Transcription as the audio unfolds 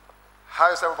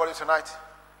How is everybody tonight?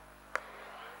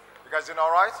 You guys doing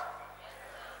all right?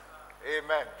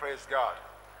 Amen. Praise God.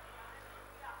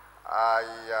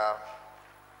 I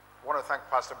want to thank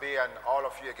Pastor B and all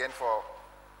of you again for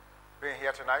being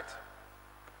here tonight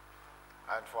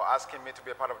and for asking me to be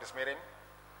a part of this meeting.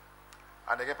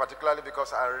 And again, particularly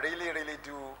because I really, really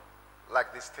do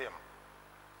like this theme.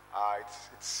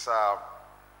 It's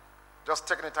just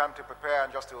taking the time to prepare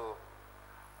and just to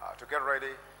get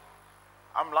ready.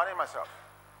 I'm learning myself.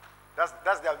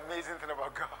 That's the amazing thing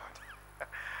about God.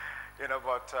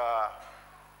 But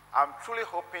I'm truly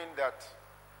hoping that,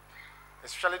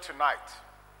 especially tonight,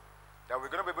 that we're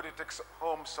going to be able to take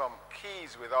home some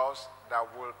keys with us that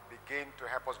will begin to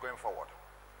help us going forward.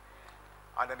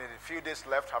 And then in a few days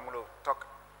left, I'm going to talk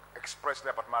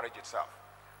expressly about marriage itself.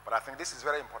 But I think this is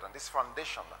very important. This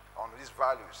foundation on these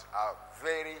values are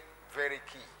very, very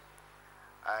key.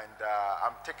 And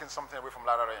I'm taking something away from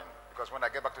latter end, because when I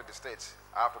get back to the States,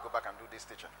 I have to go back and do this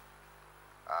teaching.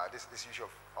 This issue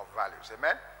of values.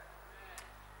 Amen?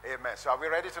 Amen. So are we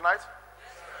ready tonight?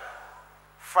 Yes, sir.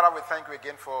 Father, we thank you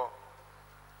again for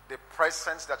the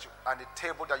presence and the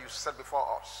table that you set before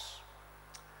us.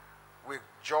 With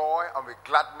joy and with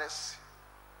gladness,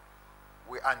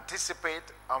 we anticipate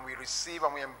and we receive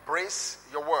and we embrace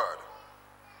your word,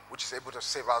 which is able to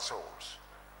save our souls.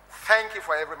 Thank you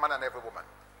for every man and every woman.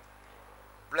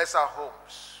 Bless our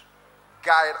homes.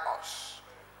 Guide us.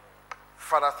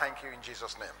 Father, thank you in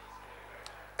Jesus' name.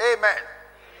 Amen.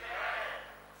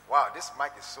 Wow, this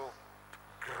mic is so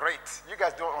great. You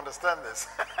guys don't understand this.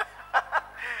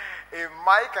 A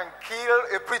mic can kill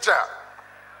a preacher.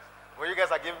 Well, you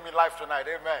guys are giving me life tonight.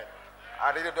 Amen.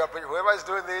 I really do appreciate whoever is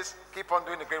doing this, keep on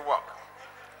doing the great work.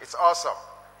 It's awesome.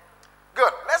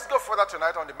 Good. Let's go further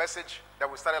tonight on the message that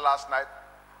we started last night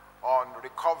on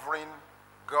recovering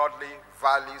godly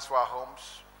values for our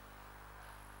homes.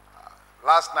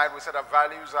 Last night we said that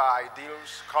values are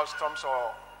ideals, customs,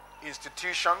 or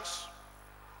institutions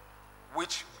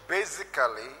which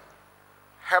basically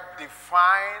help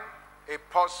define a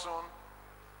person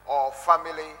or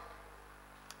family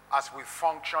as we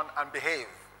function and behave.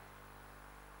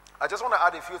 I just want to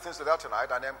add a few things to that tonight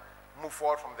and then move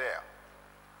forward from there.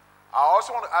 I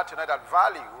also want to add tonight that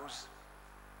values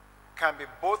can be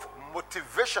both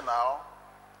motivational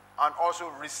and also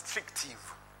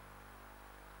restrictive.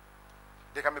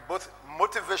 They can be both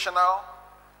motivational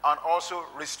and also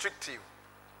restrictive.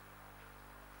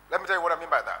 Let me tell you what I mean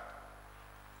by that.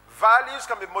 Values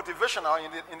can be motivational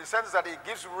in the sense that it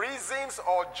gives reasons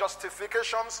or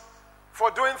justifications for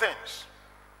doing things.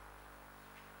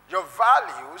 Your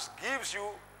values gives you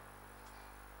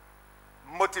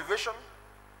motivation,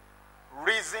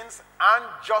 reasons, and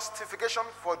justification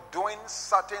for doing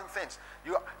certain things.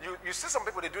 You see some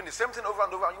people, they're doing the same thing over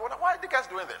and over, and you wonder, why are the guys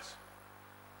doing this?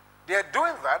 They're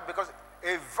doing that because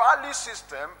a value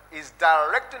system is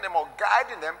directing them or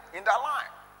guiding them in their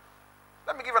line.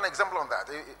 Let me give an example on that.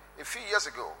 A few years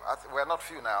ago, we're not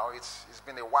few now, it's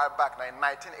been a while back now, in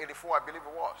 1984, I believe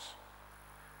it was.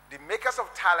 The makers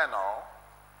of Tylenol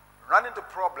ran into a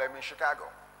problem in Chicago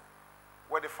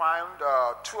where they found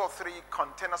 2 or 3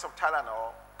 containers of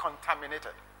Tylenol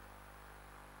contaminated.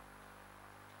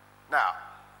 Now,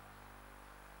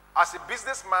 as a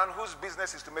businessman whose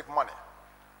business is to make money,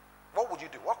 what would you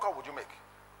do? What call would you make?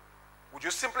 Would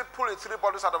you simply pull the 3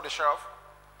 bottles out of the shelf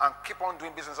and keep on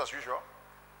doing business as usual?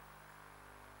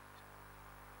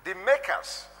 The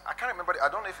makers, I can't remember, I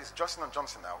don't know if it's Johnson &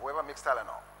 Johnson now, whoever makes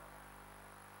Tylenol.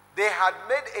 They had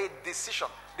made a decision.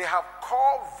 They have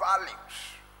core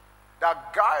values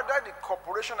that guided the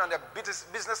corporation and their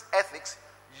business ethics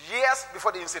years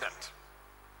before the incident.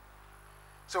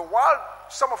 So while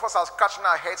some of us are scratching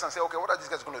our heads and say, okay, what are these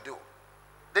guys going to do?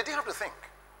 They didn't have to think.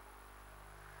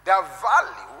 Their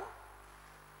value,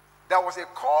 there was a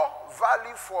core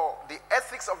value for the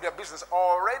ethics of their business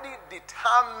already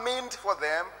determined for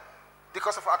them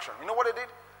because of action. You know what they did?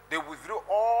 They withdrew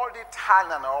all the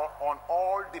Tylenol on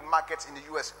all the markets in the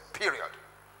U.S., period.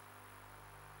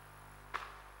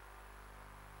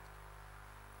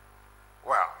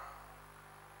 Well,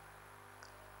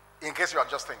 in case you are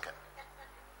just thinking,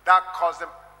 that cost them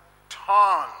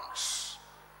tons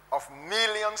of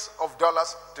millions of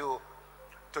dollars to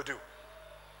do.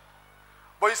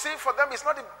 But you see, for them, it's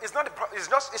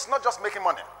not just making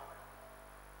money.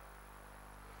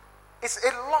 It's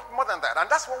a lot more than that, and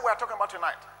that's what we are talking about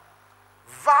tonight.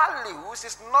 Values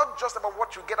is not just about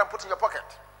what you get and put in your pocket.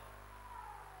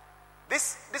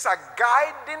 These are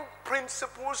guiding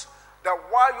principles that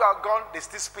while you are gone, they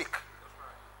still speak.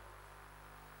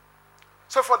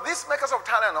 So for these makers of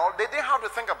Tylenol, they didn't have to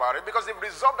think about it because they've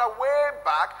resolved that way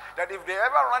back that if they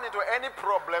ever run into any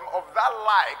problem of that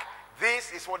like,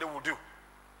 this is what they will do.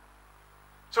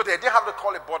 So they didn't have to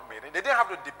call a board meeting. They didn't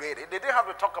have to debate it. They didn't have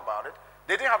to talk about it.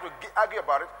 They didn't have to argue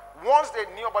about it. Once they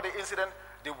knew about the incident,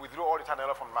 they withdrew all the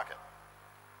Tylenol from the market.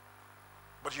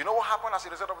 But you know what happened as a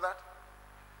result of that?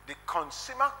 The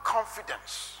consumer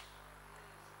confidence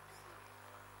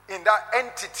in that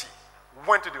entity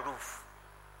went to the roof.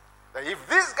 That if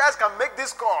these guys can make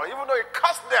this call, even though it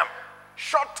costs them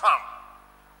short term,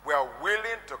 we are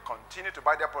willing to continue to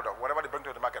buy their product. Whatever they bring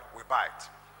to the market, we buy it.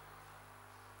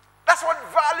 That's what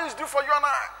values do for you and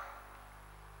I.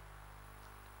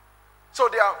 So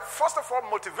they are, first of all,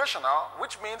 motivational,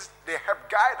 which means they help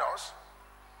guide us.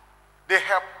 They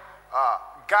help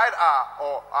guide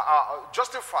or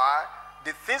justify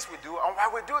the things we do and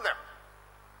why we do them.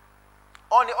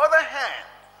 On the other hand,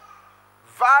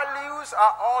 values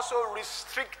are also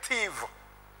restrictive.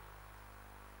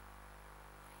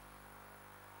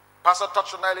 Pastor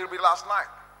touched on that a little bit last night.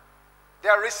 They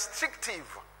are restrictive.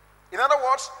 In other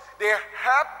words, they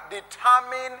help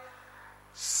determine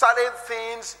certain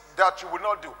things that you will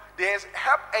not do. They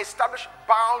help establish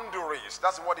boundaries.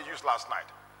 That's what they used last night.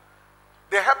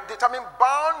 They help determine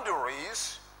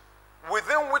boundaries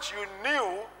within which you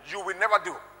knew you will never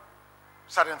do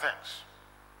certain things.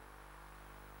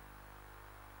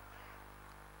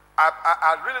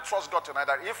 I really trust God tonight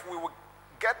that if we will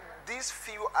get these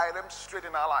few items straight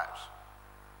in our lives,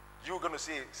 you're going to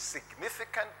see a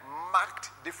significant, marked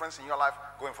difference in your life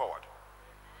going forward.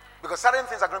 Because certain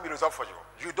things are going to be resolved for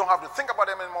you. You don't have to think about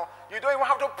them anymore. You don't even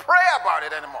have to pray about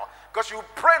it anymore. Because you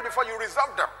prayed before you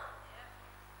resolved them.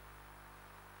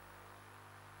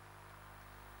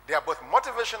 They are both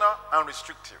motivational and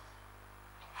restrictive.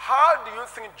 How do you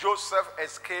think Joseph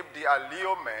escaped the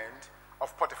allurement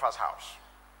of Potiphar's house?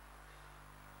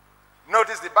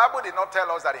 Notice the Bible did not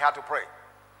tell us that he had to pray.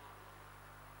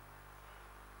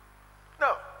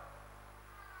 No.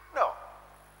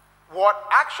 What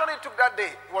actually took that day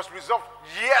was resolved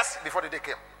years before the day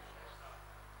came.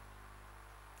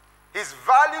 His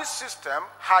value system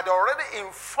had already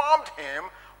informed him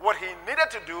what he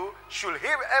needed to do should he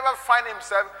ever find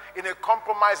himself in a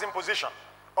compromising position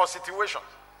or situation.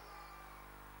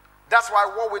 That's why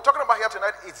what we're talking about here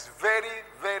tonight is very,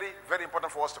 very, very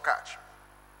important for us to catch.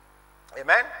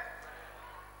 Amen?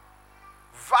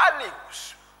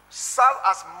 Values serve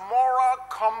as moral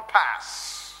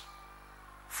compass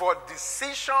for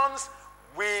decisions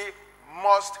we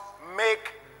must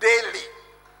make daily.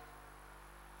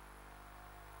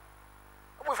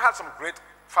 We've had some great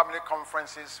family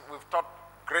conferences. We've taught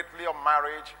greatly on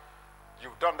marriage.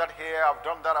 You've done that here. I've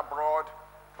done that abroad.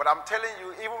 But I'm telling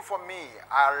you, even for me,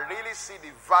 I really see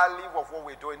the value of what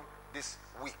we're doing this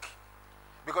week.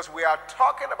 Because we are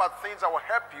talking about things that will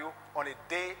help you on a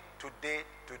day-to-day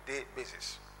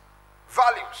basis.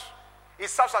 Values. It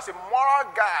serves as a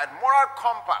moral guide, moral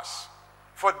compass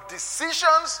for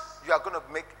decisions you are going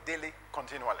to make daily,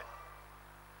 continually.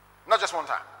 Not just one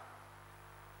time.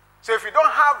 So if you don't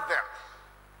have them,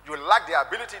 you lack the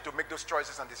ability to make those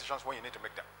choices and decisions when you need to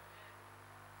make them.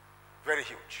 Very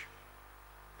huge.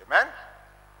 Amen?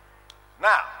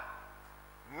 Now,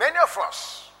 many of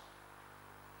us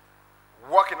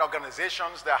work in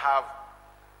organizations that have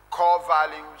core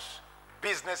values,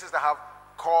 businesses that have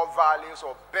core values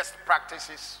or best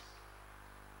practices.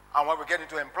 And when we get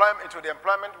into the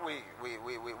employment,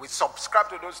 we subscribe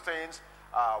to those things.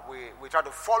 We try to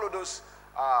follow those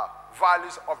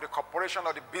values of the corporation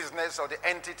or the business or the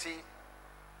entity.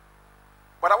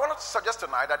 But I want to suggest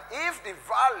tonight that if the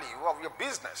value of your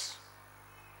business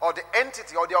or the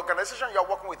entity or the organization you're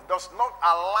working with does not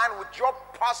align with your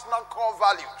personal core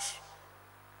values,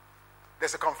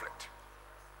 there's a conflict.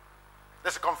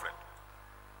 There's a conflict.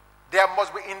 There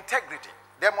must be integrity.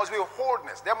 There must be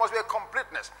wholeness. There must be a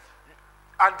completeness.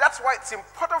 And that's why it's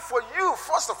important for you,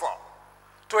 first of all,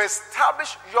 to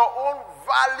establish your own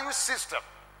value system.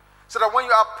 So that when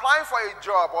you are applying for a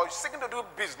job or seeking to do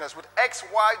business with X,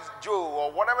 Y, Joe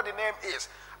or whatever the name is,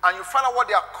 and you find out what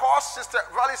their core system,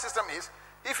 value system is,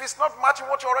 if it's not matching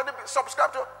what you already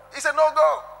subscribe to, it's a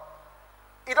no-go.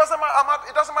 It doesn't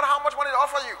matter how much money they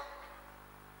offer you.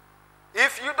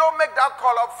 If you don't make that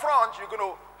call up front, you're going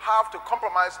to have to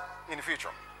compromise in the future.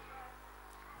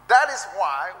 That is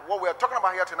why what we are talking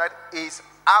about here tonight is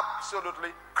absolutely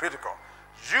critical.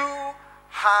 You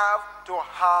have to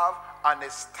have an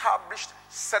established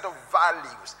set of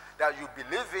values that you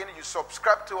believe in, you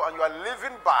subscribe to, and you are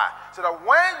living by, so that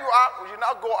when you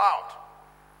now go out,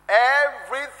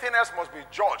 everything else must be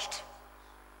judged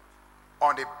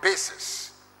on the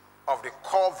basis of the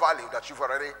core value that you've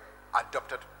already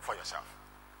adopted for yourself.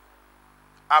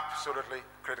 Absolutely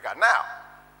critical. Now,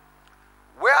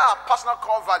 where our personal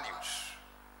core values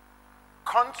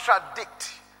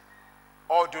contradict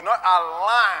or do not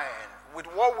align with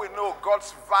what we know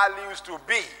God's values to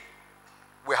be,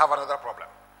 we have another problem.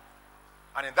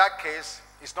 And in that case,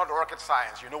 it's not rocket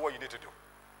science. You know what you need to do.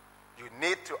 You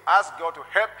need to ask God to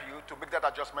help you to make that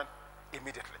adjustment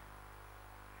immediately.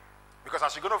 Because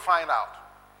as you're going to find out,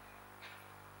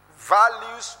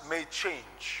 values may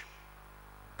change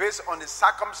based on the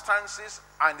circumstances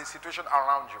and the situation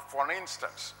around you. For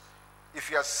instance, if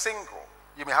you are single,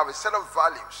 you may have a set of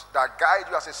values that guide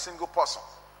you as a single person.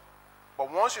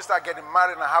 But once you start getting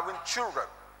married and having children,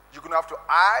 you're going to have to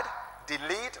add,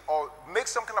 delete, or make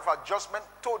some kind of adjustment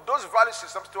to those value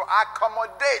systems to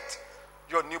accommodate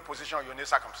your new position or your new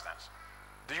circumstance.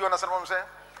 Do you understand what I'm saying?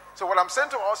 So what I'm saying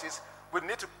to us is we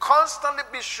need to constantly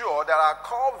be sure that our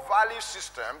core value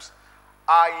systems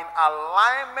are in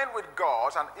alignment with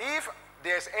God's, and if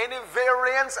there's any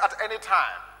variance at any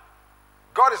time,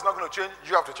 God is not going to change,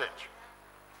 you have to change.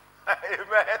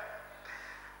 Amen.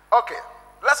 Okay,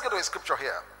 let's go to a scripture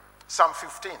here. Psalm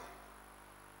 15.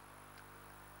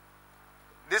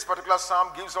 This particular psalm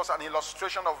gives us an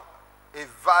illustration of a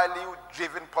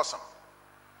value-driven person.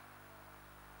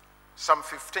 Psalm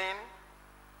 15,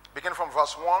 beginning from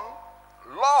verse 1.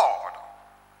 Lord,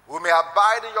 who may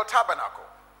abide in your tabernacle,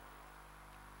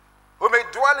 who may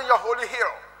dwell in your holy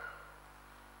hill,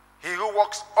 he who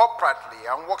walks uprightly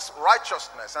and walks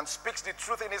righteousness and speaks the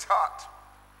truth in his heart,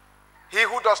 he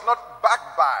who does not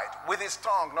backbite with his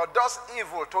tongue, nor does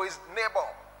evil to his neighbor,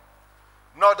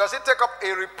 nor does he take up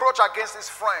a reproach against his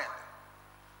friend,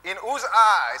 in whose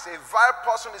eyes a vile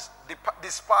person is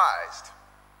despised,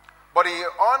 but he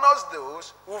honors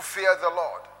those who fear the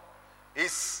Lord.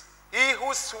 He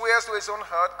who swears to his own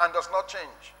hurt and does not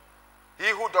change, he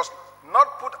who does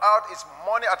not put out his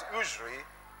money at usury,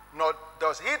 nor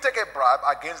does he take a bribe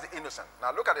against the innocent.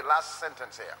 Now look at the last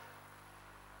sentence here.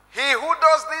 He who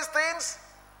does these things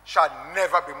shall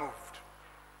never be moved.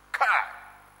 Kai.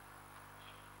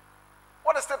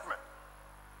 What a statement.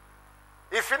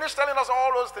 He finished telling us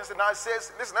all those things, and now he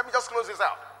says, listen, let me just close this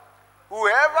out.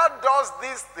 Whoever does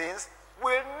these things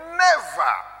will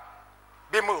never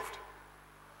be moved.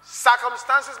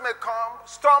 Circumstances may come,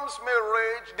 storms may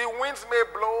rage, the winds may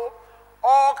blow,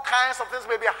 all kinds of things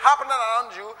may be happening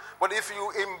around you, but if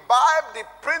you imbibe the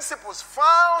principles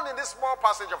found in this small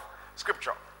passage of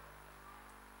scripture,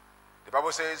 the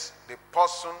Bible says the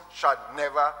person shall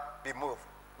never be moved.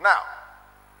 Now,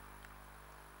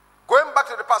 going back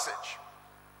to the passage,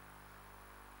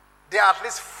 there are at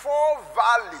least 4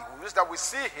 values that we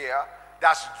see here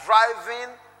that's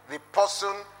driving the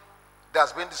person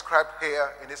that's been described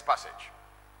here in this passage.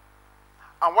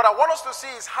 And what I want us to see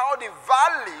is how the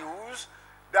values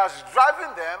that's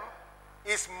driving them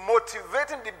is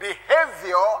motivating the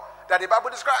behavior that the Bible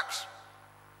describes.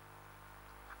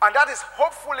 And that is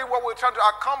hopefully what we're trying to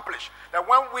accomplish. That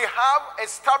when we have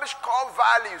established core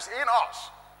values in us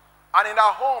and in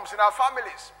our homes, in our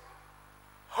families,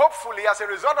 hopefully as a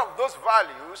result of those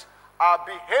values, our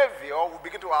behavior will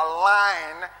begin to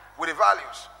align with the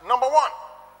values. Number 1,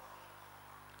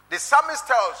 the psalmist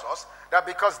tells us that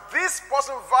because this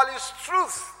person values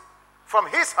truth from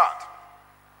his heart,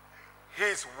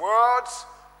 his words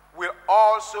will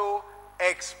also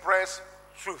express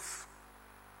truth.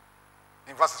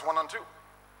 In verses 1 and 2.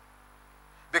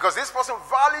 Because this person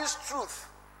values truth.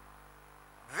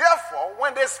 Therefore,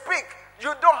 when they speak,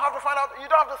 you don't have to find out, you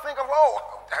don't have to think of,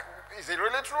 oh, is it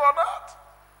really true or not?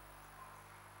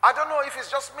 I don't know if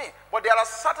it's just me, but there are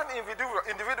certain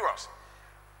individuals.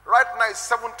 Right now it's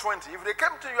 7:20. If they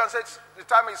came to you and said the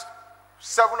time is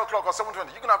 7 o'clock or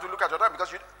 7:20, you're going to have to look at your time because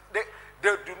they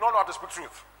do not know how to speak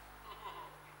truth.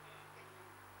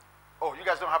 Oh, you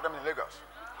guys don't have them in Lagos?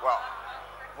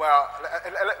 Well,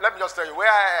 let me just tell you where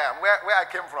I am, where I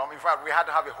came from. In fact, we had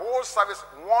to have a whole service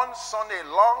one Sunday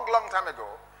long time ago.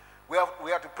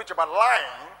 We had to preach about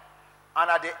lying,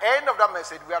 and at the end of that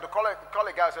message, we had to call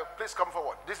a guy and say, please come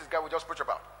forward. This is the guy we just preached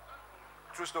about.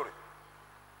 True story.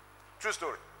 True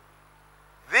story.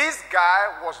 This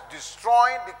guy was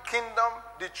destroying the kingdom,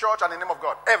 the church, and the name of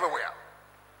God everywhere.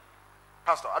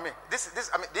 Pastor,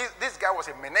 this guy was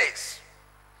a menace.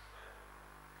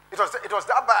 It was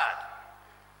that bad.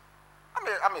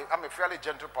 I'm a fairly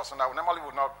gentle person. I normally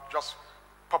would not just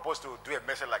purpose to do a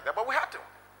message like that, but we had to.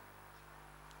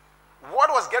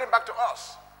 What was getting back to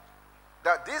us?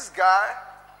 That this guy,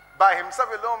 by himself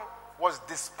alone, was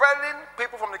dispelling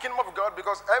people from the kingdom of God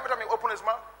because every time he opened his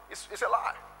mouth, it's a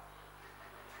lie.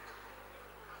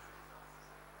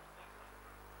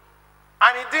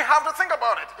 And he didn't have to think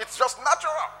about it. It's just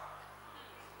natural.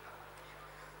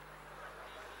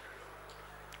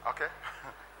 Okay.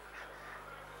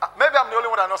 Maybe I'm the only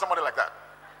one that knows somebody like that.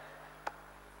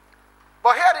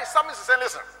 But here the psalmist is saying,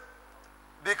 listen,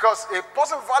 because a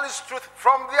person values truth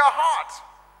from their heart.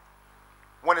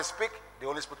 When they speak, they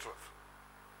only speak truth.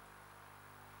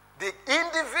 The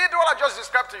individual I just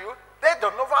described to you, they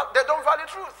don't value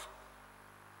truth.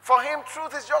 For him,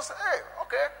 truth is just, hey,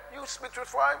 okay, you speak truth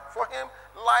for him. For him,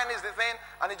 lying is the thing,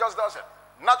 and he just does it.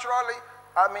 Naturally,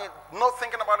 not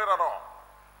thinking about it at all.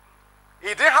 He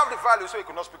didn't have the value, so he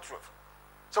could not speak truth.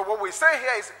 So what we say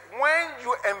here is, when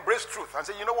you embrace truth and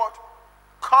say, you know what,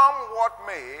 come what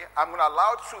may, I'm going to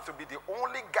allow truth to be the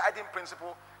only guiding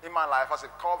principle in my life as a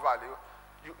core value,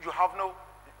 you have no,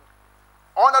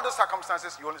 under those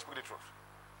circumstances, you only speak the truth.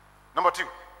 Number two.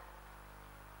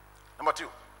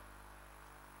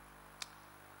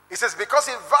 It says, because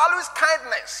he values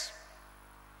kindness,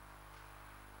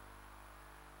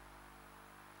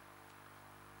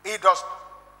 he does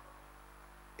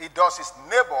his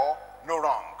neighbor no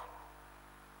wrong.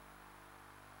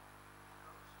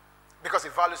 Because he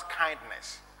values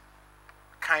kindness.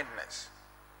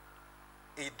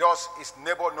 He does his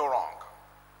neighbor no wrong.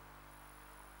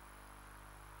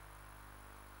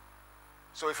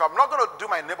 So if I'm not going to do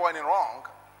my neighbor any wrong,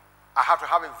 I have to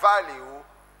have a value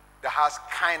that has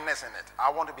kindness in it.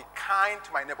 I want to be kind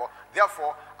to my neighbor.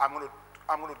 Therefore, I'm going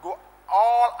to go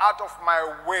all out of my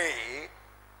way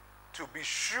to be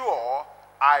sure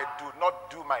I do not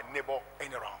do my neighbor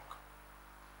any wrong.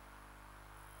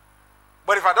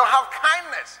 But if I don't have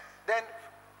kindness, then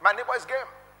my neighbor is game.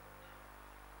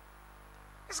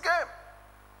 It's game.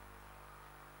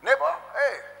 Neighbor,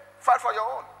 hey, fight for your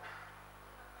own.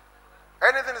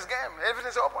 Anything is game. Everything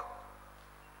is open.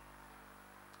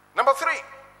 Number 3.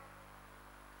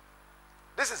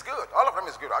 This is good. All of them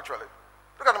is good, actually.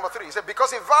 Look at number 3. He said,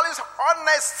 because he values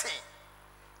honesty,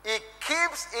 he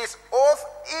keeps his oath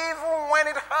even when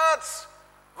it hurts.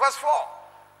 Verse 4.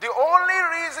 The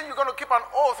only reason you're going to keep an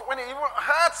oath when it even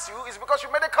hurts you is because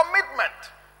you made a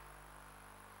commitment.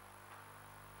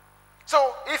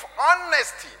 So if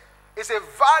honesty is a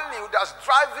value that's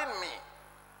driving me,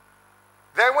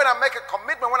 then when I make a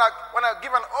commitment, when I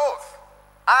give an oath,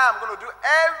 I am going to do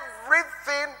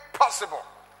everything possible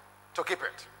to keep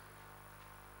it.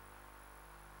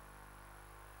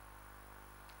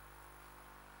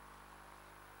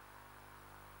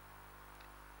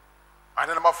 And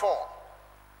then number 4,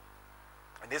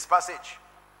 in this passage,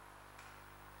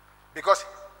 because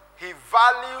he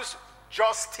values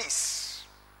justice,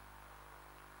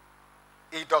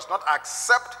 he does not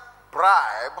accept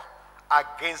bribe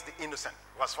against the innocent.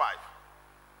 Verse 5.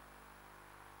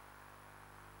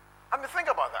 Think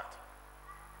about that.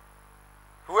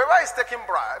 Whoever is taking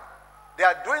bribe, they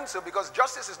are doing so because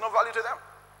justice is no value to them.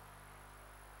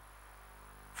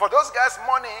 For those guys,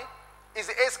 money is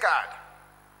the ace card.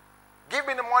 Give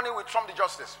me the money, we trump the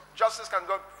justice. Justice can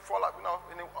go fall out,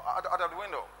 out of the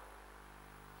window.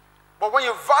 But when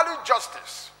you value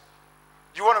justice,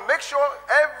 you want to make sure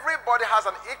everybody has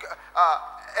an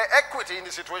equity in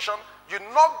the situation. You're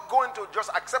not going to just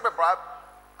accept a bribe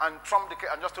and trump the case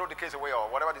and just throw the case away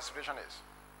or whatever the situation is.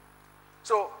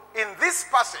 So in this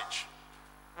passage,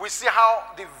 we see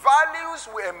how the values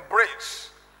we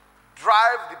embrace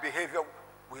drive the behavior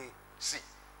we see.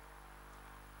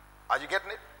 Are you getting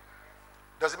it?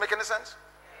 Does it make any sense?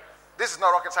 This is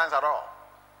not rocket science at all.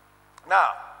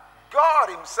 Now, God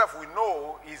himself, we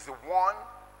know, is the one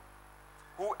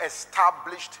who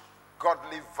established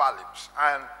godly values.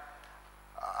 And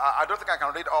I don't think I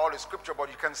can read all the scripture, but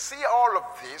you can see all of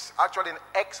this actually in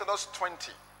Exodus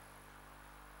 20,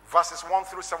 verses 1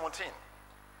 through 17.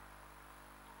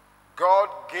 God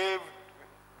gave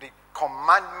the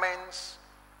commandments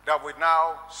that we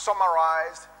now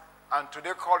summarized and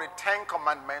today call it 10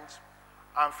 commandments.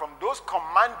 And from those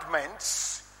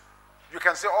commandments, you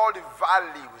can see all the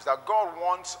values that God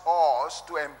wants us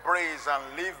to embrace and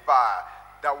live by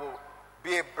that will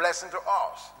be a blessing to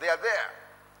us. They are there.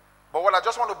 But what I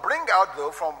just want to bring out,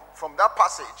 though, from that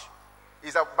passage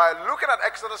is that by looking at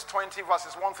Exodus 20,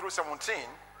 verses 1 through 17,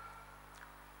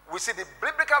 we see the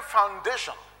biblical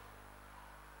foundation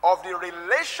of the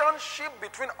relationship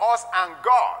between us and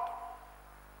God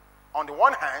on the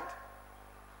one hand,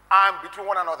 and between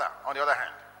one another on the other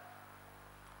hand.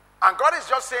 And God is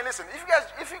just saying, listen,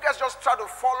 if you guys just try to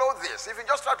follow this, if you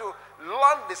just try to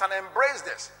learn this and embrace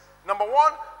this, number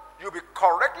 1, you'll be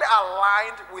correctly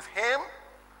aligned with him.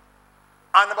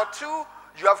 And number 2,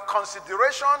 you have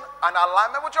consideration and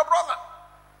alignment with your brother.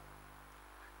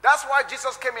 That's why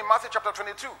Jesus came in Matthew chapter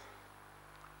 22.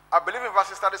 I believe in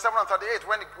verses 37 and 38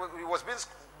 when he was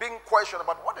being questioned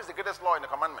about what is the greatest law in the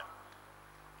commandment.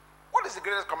 What is the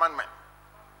greatest commandment?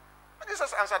 And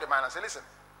Jesus answered the man and said, listen,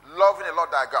 loving the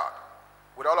Lord thy God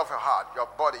with all of your heart, your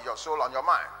body, your soul, and your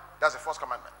mind. That's the first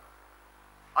commandment.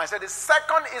 And he said the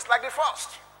second is like the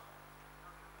first.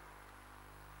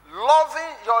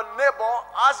 Loving your neighbor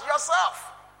as yourself.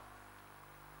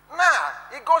 Now,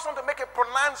 he goes on to make a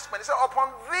pronouncement. He said, upon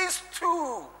these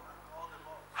two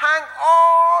hang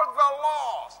all the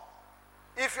laws.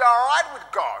 If you are right with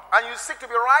God and you seek to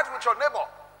be right with your neighbor,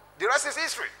 the rest is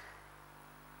history.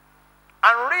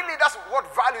 And really, that's what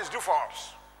values do for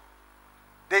us.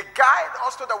 They guide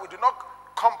us so that we do not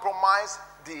compromise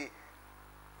the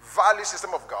value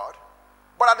system of God,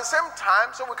 but at the same time,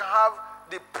 so we can have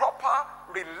the proper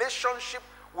relationship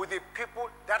with the people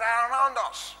that are around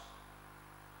us.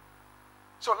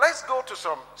 So let's go to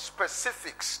some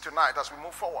specifics tonight as we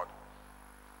move forward.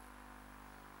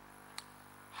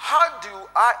 How do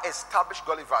I establish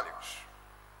godly values?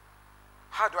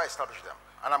 How do I establish them?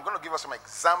 And I'm going to give us some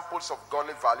examples of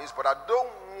godly values, but I don't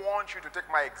want you to take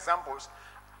my examples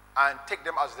and take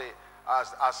them as the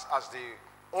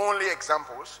only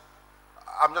examples.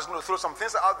 I'm just going to throw some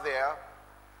things out there,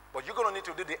 but you're going to need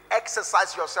to do the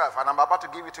exercise yourself, and I'm about to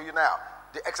give it to you now.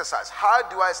 The exercise. How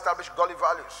do I establish godly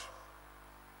values?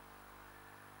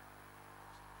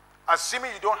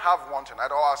 Assuming you don't have one tonight,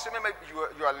 or assuming maybe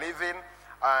you are living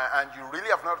and you really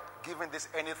have not given this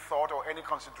any thought or any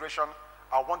consideration,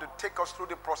 I want to take us through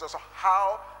the process of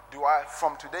how do I,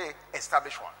 from today,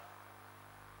 establish one.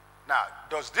 Now,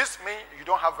 does this mean you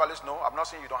don't have values? No, I'm not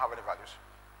saying you don't have any values.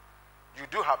 You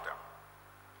do have them.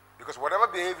 Because whatever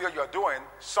behavior you're doing,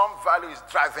 some value is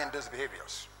driving those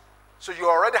behaviors. So you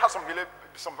already have some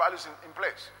values in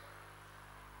place.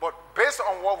 But based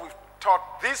on what we've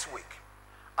taught this week,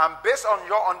 and based on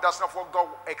your understanding of what God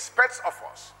expects of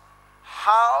us,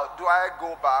 how do I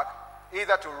go back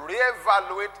either to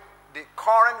reevaluate the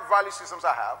current value systems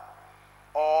I have,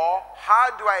 or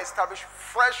how do I establish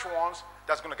fresh ones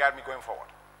that's going to guide me going forward?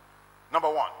 Number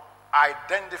one,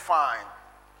 identifying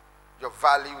your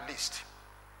value list.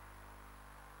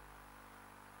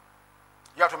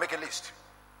 You have to make a list.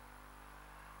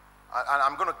 And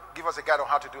I'm going to give us a guide on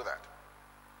how to do that.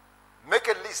 Make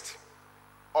a list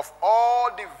of all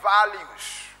the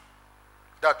values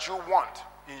that you want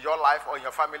in your life or in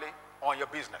your family or in your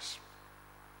business.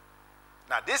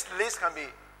 Now, this list can be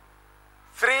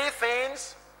 3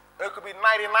 things, or it could be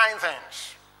 99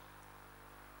 things.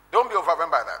 Don't be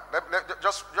overwhelmed by that.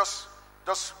 Just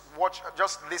watch,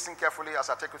 just listen carefully as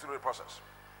I take you through the process.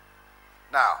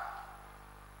 Now,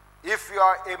 if you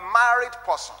are a married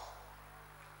person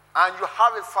and you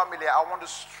have a family, I want to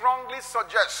strongly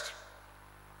suggest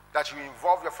that you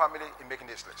involve your family in making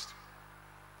this list.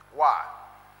 Why?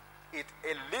 It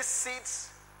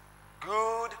elicits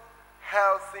good,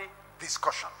 healthy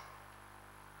discussion,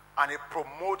 and it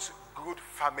promotes good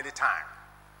family time.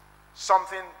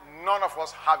 Something none of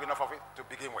us have enough of it to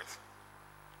begin with.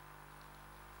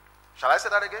 Shall I say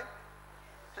that again?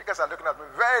 You guys are looking at me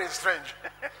very strange.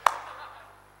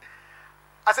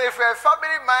 I say, if you're a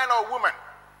family man or woman,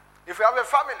 if you have a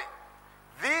family,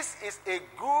 this is a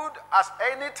good as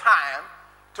any time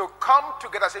to come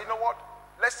together and say, you know what?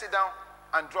 Let's sit down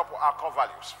and drop our core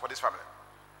values for this family.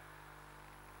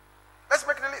 Let's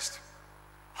make the list.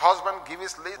 Husband gives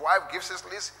his list, wife gives his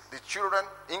list, the children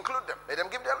include them. Let them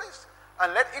give their list.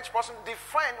 And let each person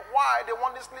define why they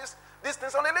want this list, these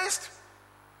things on the list.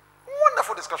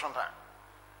 Wonderful discussion time.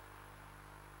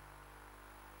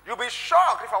 You'll be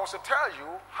shocked if I was to tell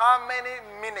you how many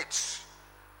minutes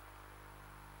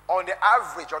on the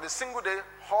average, on the single day,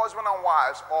 husband and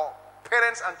wives or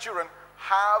parents and children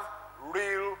have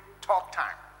real talk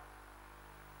time.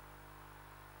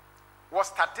 What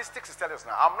statistics is telling us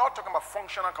now. I'm not talking about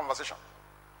functional conversation.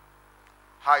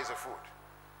 How is the food?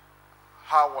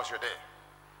 How was your day?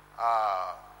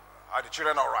 Are the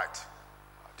children all right?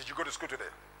 Did you go to school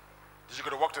today? Did you go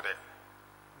to work today?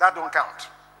 That don't count.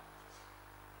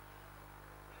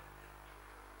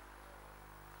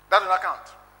 That does not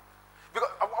count. Because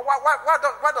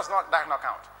why does that not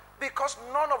count? Because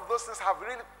none of those things have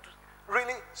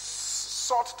really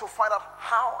sought to find out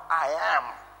how I am.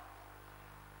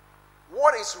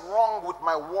 What is wrong with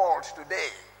my world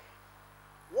today?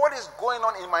 What is going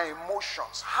on in my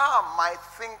emotions? How am I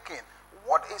thinking?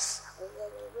 What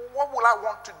will I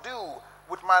want to do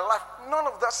with my life? None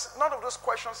of those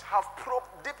questions have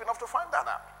probed deep enough to find that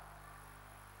out.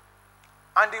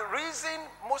 And the reason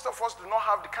most of us do not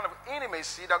have the kind of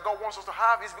intimacy that God wants us to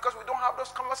have is because we don't have those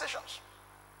conversations.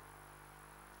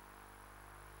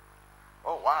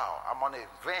 Oh, wow, I'm on a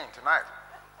vein tonight.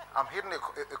 I'm hitting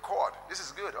a chord. This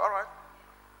is good. All right.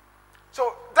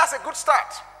 So that's a good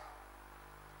start.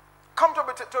 Come to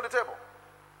the table.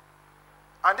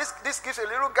 And this gives a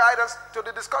little guidance to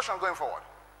the discussion going forward.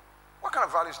 What kind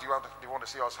of values do you want to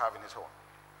see us have in this home?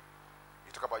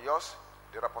 You talk about yours,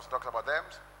 the other person talks about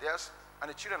theirs, and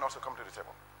the children also come to the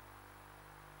table.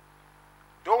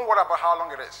 Don't worry about how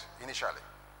long it is initially.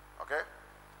 Okay?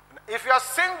 If you are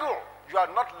single, you are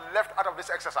not left out of this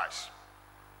exercise.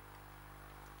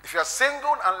 If you are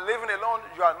single and living alone,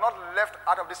 you are not left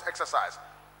out of this exercise.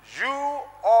 You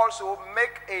also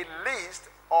make a list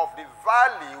of the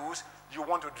values you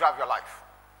want to drive your life.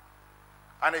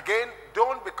 And again,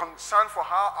 don't be concerned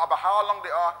about how long they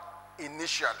are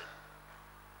initially.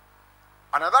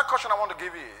 Another question I want to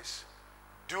give you is,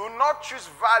 do not choose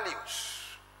values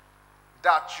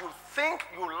that you think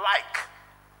you like.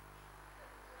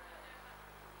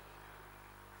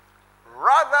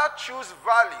 Rather, choose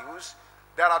values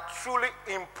that are truly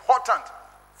important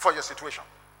for your situation.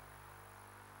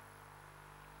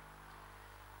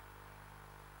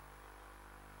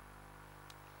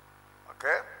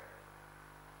 Okay?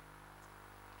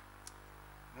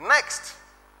 Next,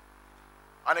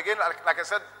 and again, like I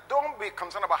said, don't be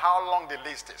concerned about how long the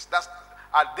list is. That's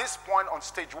at this point on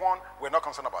stage 1, we're not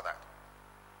concerned about that.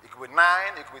 It could be 9,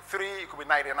 it could be 3, it could be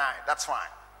 99. That's fine.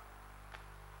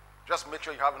 Just make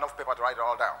sure you have enough paper to write it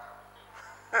all down.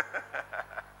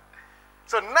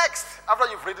 So next, after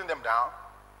you've written them down,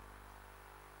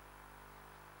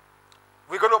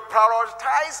 we're going to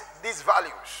prioritize these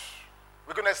values.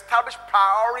 We're going to establish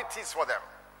priorities for them.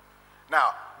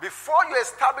 Now, before you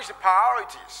establish the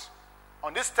priorities,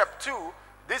 on this step 2,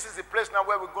 this is the place now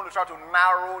where we're going to try to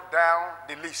narrow down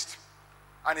the list.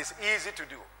 And it's easy to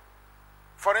do.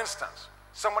 For instance,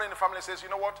 someone in the family says, you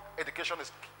know what, education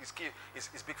is key,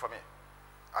 is big for me.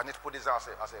 I need to put this down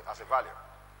as a value.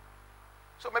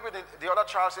 So maybe the other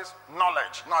child says,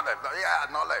 knowledge.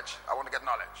 Yeah, knowledge. I want to get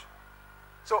knowledge.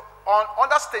 So on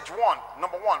that stage 1,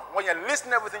 number 1, when you're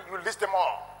listing everything, you list them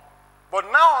all. But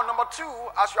now on number 2,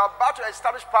 as you're about to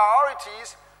establish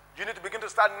priorities, you need to begin to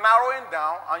start narrowing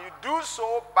down, and you do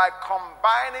so by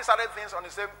combining certain things on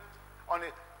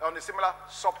a similar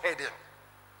subheading.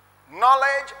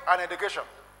 Knowledge and education.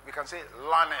 We can say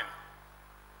learning.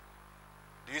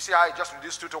 Do you see how I just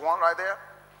reduced 2 to 1 right there?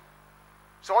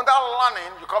 So under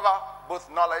learning, you cover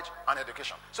both knowledge and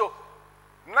education. So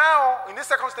now, in this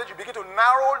second stage, you begin to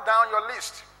narrow down your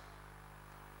list.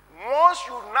 Once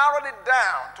you've narrowed it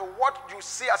down to what you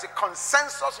see as a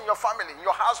consensus in your family, in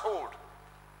your household,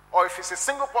 or if it's a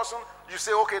single person, you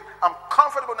say, okay, I'm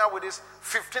comfortable now with these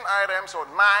 15 items, or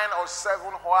 9 or 7,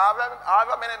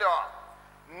 however many there are.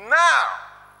 Now,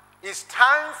 it's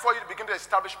time for you to begin to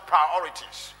establish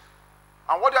priorities.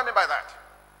 And what do I mean by that?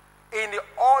 In the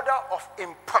order of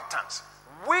importance.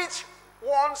 Which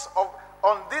ones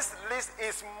on this list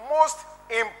is most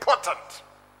important?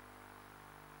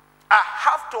 I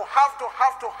have to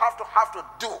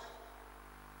do.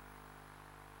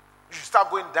 You should start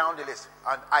going down the list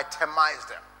and itemize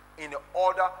them in the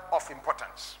order of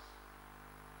importance.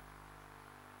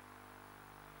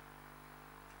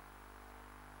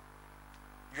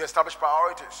 You establish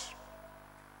priorities.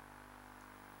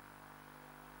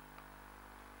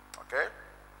 Okay?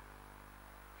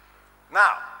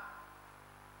 Now,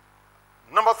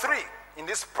 number 3 in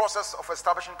this process of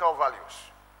establishing core values.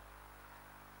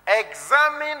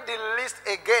 Examine the list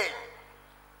again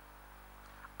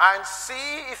and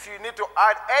see if you need to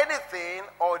add anything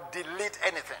or delete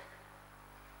anything.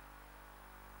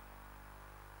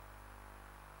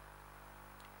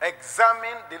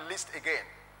 Examine the list again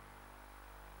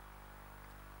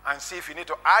and see if you need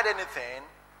to add anything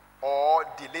or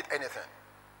delete anything.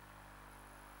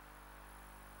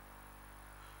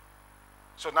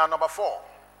 So now number 4,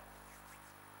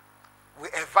 we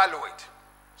evaluate.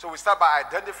 So we start by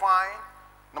identifying.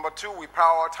 Number 2, we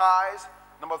prioritize.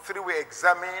 Number 3, we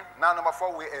examine. Now number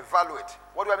 4, we evaluate.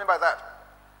 What do I mean by that?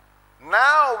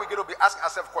 Now we're going to be asking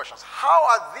ourselves questions. How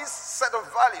are these set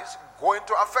of values going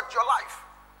to affect your life?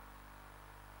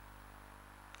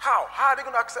 How? How are they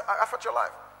going to affect your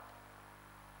life?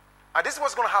 And this is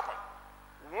what's going to happen.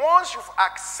 Once you've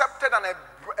accepted and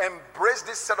embraced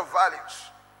this set of values,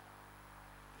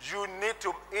 you need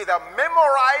to either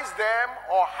memorize them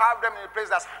or have them in a place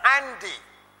that's handy.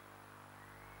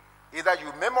 Either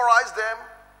you memorize them,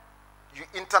 you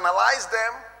internalize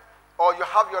them, or you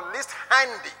have your list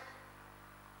handy.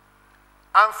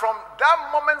 And from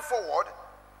that moment forward,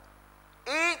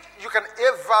 you can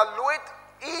evaluate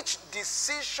each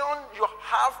decision you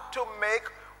have to make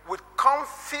with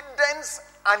confidence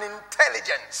and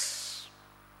intelligence.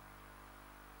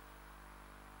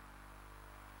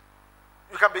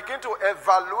 You can begin to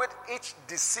evaluate each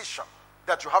decision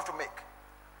that you have to make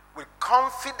with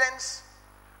confidence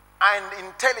and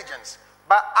intelligence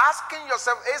by asking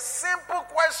yourself a simple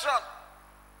question.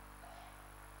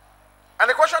 And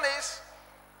the question is,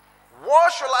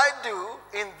 what shall I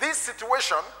do in this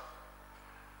situation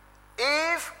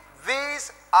if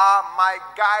these are my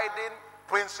guiding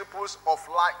principles of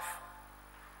life?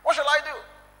 What shall I do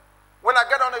when I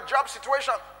get on a job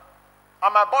situation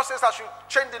and my boss says I should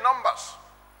change the numbers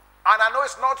and I know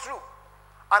it's not true,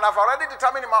 and I've already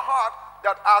determined in my heart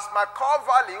that as my core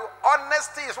value,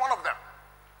 honesty is one of them.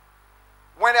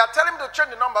 When they are telling me to change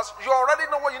the numbers, you already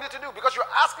know what you need to do because you're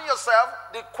asking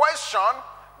yourself the question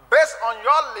based on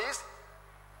your list,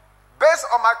 based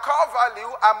on my core value.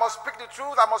 I must speak the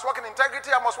truth, I must work in integrity,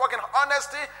 I must work in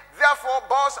honesty. Therefore,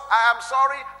 boss, I am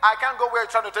sorry, I can't go where you're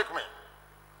trying to take me.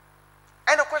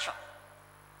 End of question.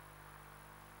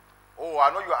 Oh,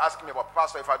 I know you're asking me about,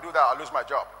 Pastor, if I do that, I'll lose my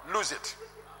job. Lose it.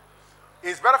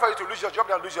 It's better for you to lose your job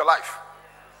than lose your life.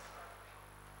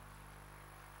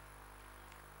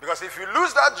 Because if you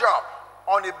lose that job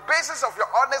on the basis of your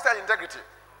honesty and integrity,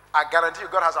 I guarantee you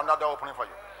God has another opening for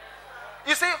you.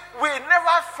 You see, we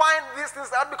never find these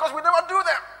things out because we never do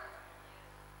them.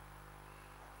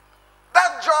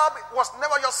 That job was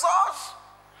never your source.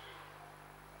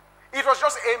 It was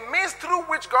just a means through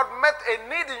which God met a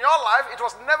need in your life. It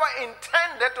was never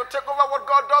intended to take over what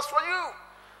God does for you.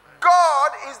 God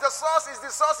is the source, is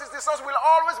the source, is the source, will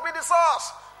always be the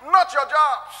source, not your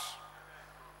jobs.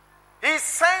 He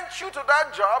sent you to that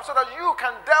job so that you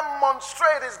can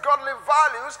demonstrate his godly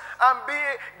values and be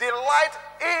the light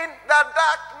in that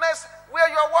darkness where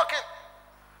you're working.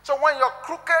 So when your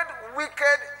crooked,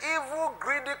 wicked, evil,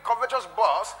 greedy, covetous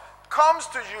boss comes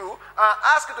to you and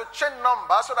asks you to change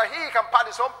numbers so that he can pad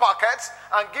his own pockets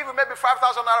and give you maybe 5,000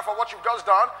 naira for what you've just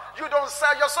done, you don't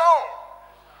sell your soul.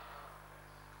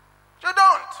 You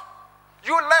don't.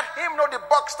 You let him know the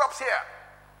buck stops here.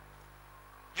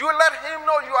 You let him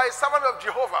know you are a servant of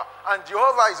Jehovah, and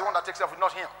Jehovah is the one that takes care of it,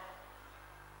 not him.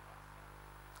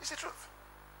 It's the truth.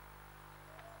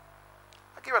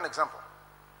 I'll give you an example.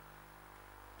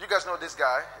 You guys know this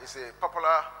guy is a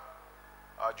popular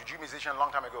juju musician a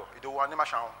long time ago. Have you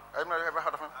ever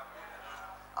heard of him?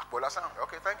 Akbola Sound.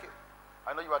 Okay, thank you.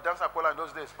 I know you were dancing Akbola in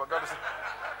those days, but God is...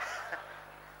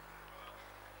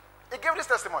 He gave this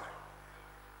testimony.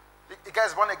 The guy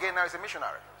is born again now, he's a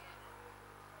missionary.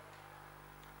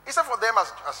 He said for them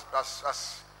as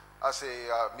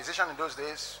a musician in those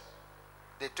days,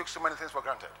 they took so many things for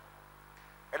granted.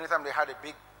 Anytime they had a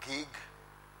big gig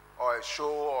or a show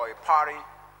or a party,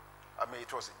 I mean,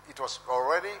 it was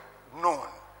already known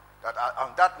that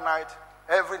on that night,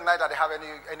 every night that they have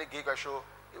any gig or show,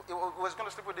 he was going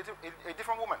to sleep with a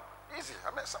different woman. Easy.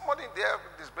 I mean, somebody there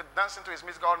has been dancing to his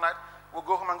music all night, will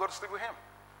go home and go to sleep with him.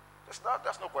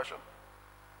 That's no question.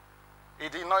 He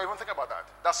did not even think about that.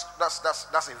 That's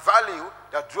a value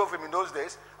that drove him in those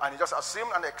days, and he just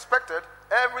assumed and expected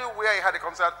everywhere he had a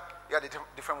concert, he had a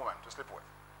different woman to sleep with.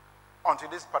 Until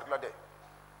this particular day.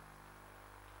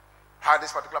 Had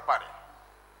this particular party.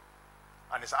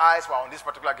 And his eyes were on this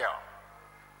particular girl.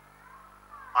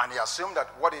 And he assumed that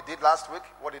what he did last week,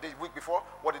 what he did the week before,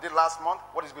 what he did last month,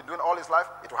 what he's been doing all his life,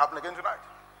 it will happen again tonight.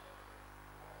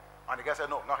 And the guy said,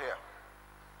 no, not here.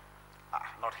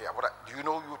 Not here. Do you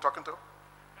know who you're talking to?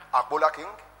 Akbola King?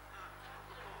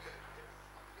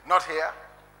 Not here?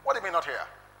 What do you mean not here?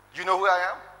 Do you know who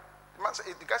I am?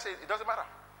 The guy said, it doesn't matter.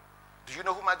 Do you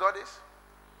know who my God is?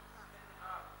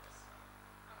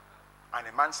 And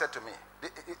the man said to me,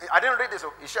 I didn't read this,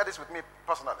 he shared this with me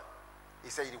personally. He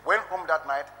said he went home that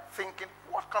night thinking,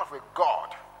 what kind of a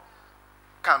God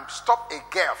can stop a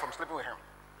girl from sleeping with him?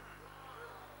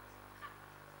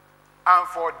 And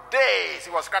for days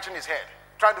he was scratching his head,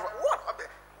 trying to,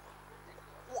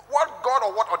 what God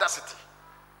or what audacity?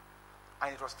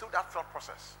 And it was through that thought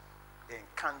process he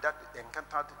encountered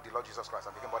the Lord Jesus Christ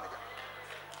and became born again.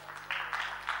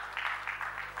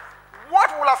 What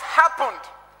would have happened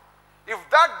if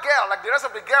that girl, like the rest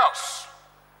of the girls,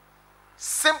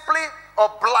 simply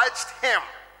obliged him?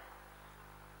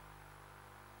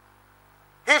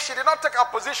 If she did not take her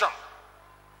position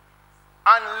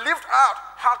and lived out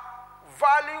her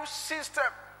value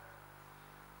system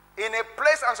in a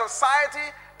place and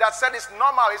society that said it's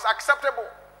normal, it's acceptable.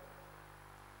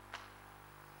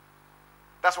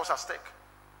 That's what's at stake.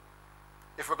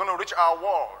 If we're going to reach our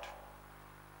world,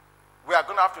 we are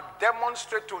going to have to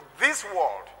demonstrate to this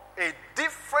world a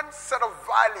different set of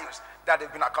values that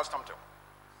they've been accustomed to.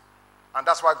 And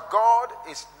that's why God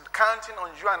is counting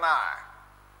on you and I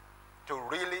to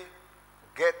really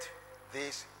get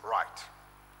this right.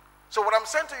 So what I'm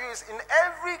saying to you is, in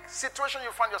every situation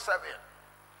you find yourself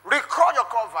in, recall your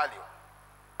core value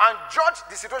and judge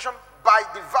the situation by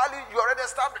the value you already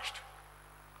established.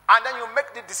 And then you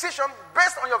make the decision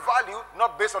based on your value,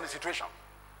 not based on the situation.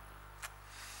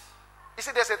 You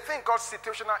see, there's a thing called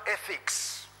situational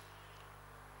ethics.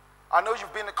 I know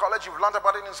you've been in college, you've learned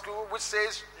about it in school, which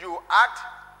says you act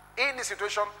in the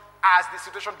situation as the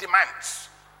situation demands.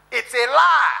 It's a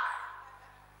lie.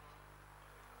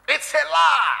 It's a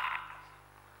lie.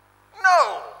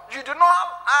 No, you do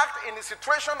not act in the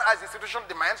situation as the situation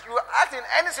demands. You act in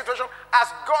any situation as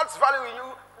God's value in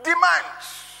you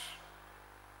demands.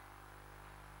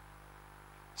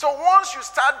 So once you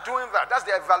start doing that, that's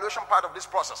the evaluation part of this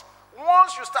process.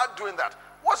 Once you start doing that,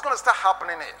 what's going to start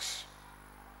happening is,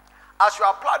 as you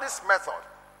apply this method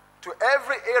to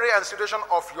every area and situation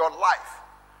of your life,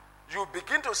 you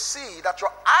begin to see that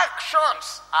your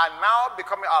actions are now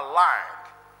becoming aligned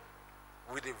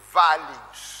with the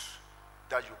values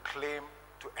that you claim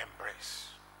to embrace.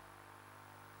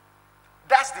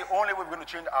 That's the only way we're going to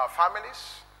change our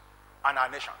families and our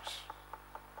nations.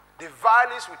 The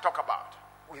values we talk about,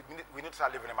 we need to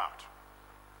start living them out.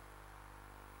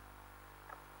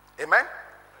 Amen?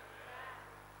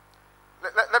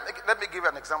 Let me give you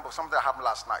an example of something that happened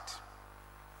last night.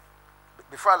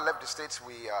 Before I left the States,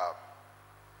 we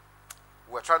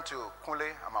were trying to, Kunle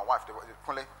and my wife,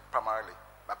 Kunle primarily,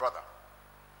 my brother,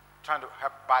 trying to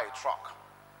help buy a truck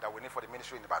that we need for the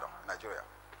ministry in Ibadan, Nigeria.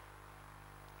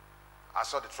 I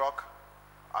saw the truck,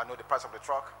 I know the price of the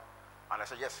truck, and I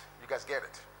said, yes, you guys get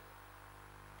it.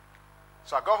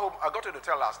 So I got home, I got to the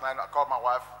hotel last night, I called my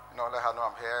wife, let her know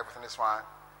I'm here, everything is fine.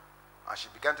 And she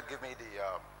began to give me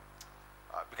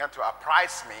began to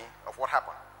apprise me of what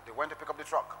happened. They went to pick up the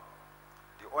truck.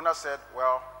 The owner said,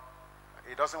 well,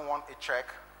 he doesn't want a check,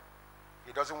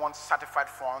 he doesn't want certified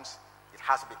funds, it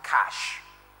has to be cash.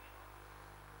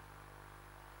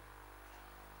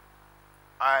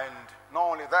 And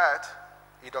not only that,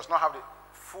 he does not have the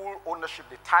full ownership,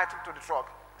 the title to the truck.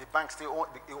 The bank still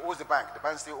owes the bank. The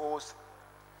bank still owes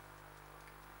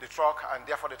the truck and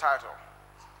therefore the title.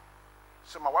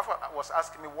 So my wife was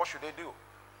asking me, what should they do?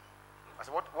 I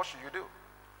said, what should you do?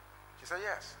 She said,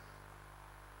 yes.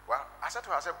 Well, I said to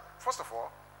her, first of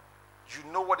all,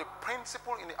 you know what the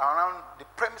principle the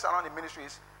premise around the ministry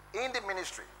is. In the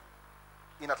ministry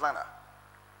in Atlanta,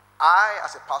 I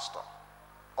as a pastor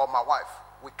or my wife,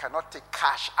 we cannot take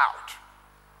cash out.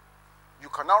 You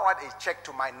cannot write a check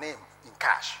to my name in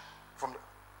cash.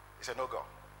 It's a no-go.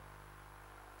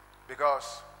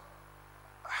 Because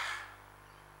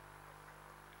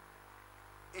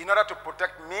in order to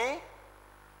protect me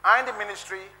and the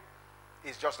ministry,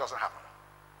 it just doesn't happen.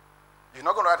 You're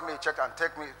not going to write me a check and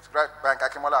take me to the bank.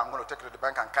 I'm going to take it to the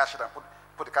bank and cash it and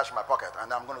put the cash in my pocket.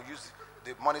 And I'm going to use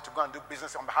the money to go and do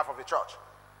business on behalf of the church.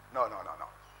 No.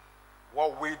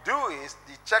 What we do is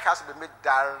the check has to be made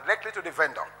directly to the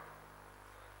vendor.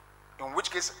 In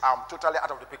which case, I'm totally out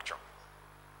of the picture.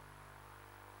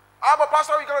 But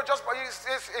Pastor, you're going to just,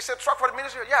 it's a truck for the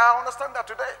ministry. Yeah, I understand that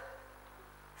today.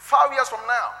 5 years from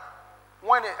now,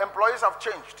 when the employees have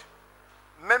changed,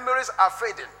 memories are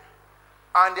fading,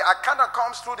 and the accountant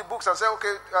comes through the books and says,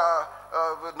 okay,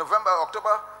 November,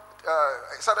 October,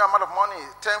 a certain amount of money,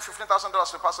 $10,000,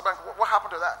 $15,000 to Pastor Bank. What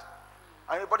happened to that?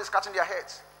 And everybody's scratching their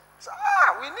heads. So,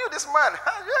 we knew this man.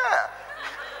 Yeah.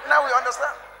 Now we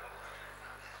understand.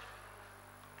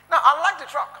 Now, I like the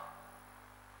truck.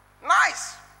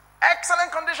 Nice.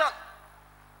 Excellent condition.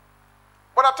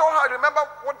 But I told her, remember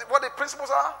what the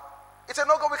principles are? It's a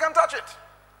no-go, we can't touch it.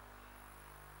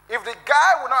 If the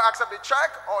guy will not accept the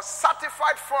check or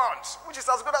certified funds, which is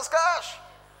as good as cash,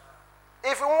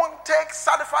 if he won't take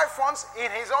certified funds in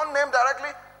his own name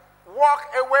directly, walk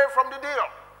away from the deal.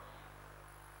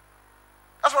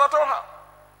 That's what I told her.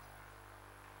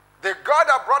 The God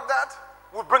that brought that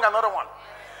will bring another one.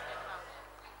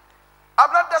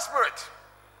 I'm not desperate.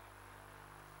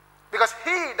 Because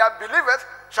he that believeth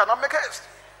shall not make haste.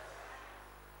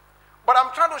 But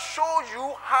I'm trying to show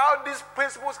you how these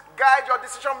principles guide your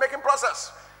decision-making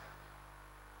process.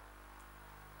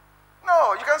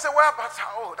 No, you can't say, well, but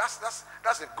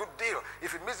that's a good deal.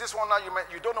 If you miss this one now,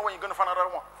 you don't know when you're going to find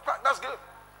another one. That's good.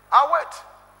 I'll wait.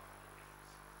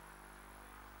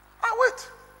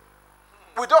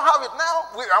 We don't have it now,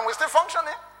 and we're still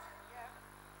functioning.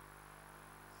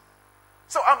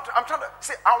 So I'm trying to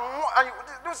say,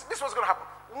 this is what's going to happen.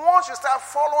 Once you start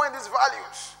following these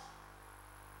values,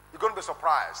 you're going to be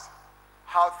surprised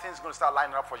how things are going to start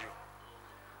lining up for you.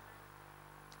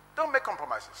 Don't make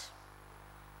compromises.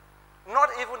 Not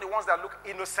even the ones that look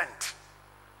innocent.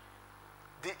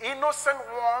 The innocent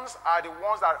ones are the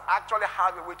ones that actually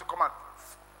have a way to come and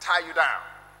tie you down.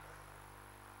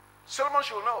 Solomon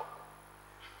should know.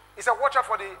 He said, watch out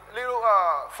for the little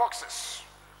foxes.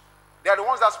 They are the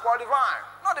ones that spoil the vine,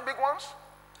 not the big ones.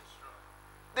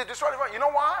 They destroy the vine. You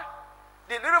know why?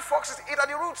 The little foxes eat at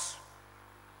the roots.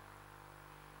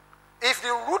 If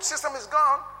the root system is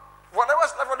gone,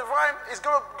 whatever's left of the vine is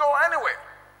going to go anywhere.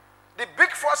 The big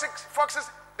foxes,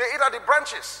 they eat at the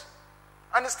branches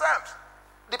and the stems.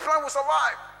 The plant will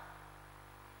survive.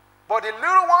 But the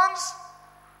little ones,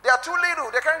 they are too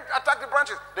little. They can't attack the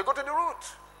branches. They go to the root.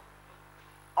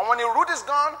 And when the root is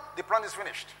gone, the plant is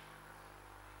finished.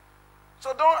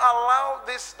 So don't allow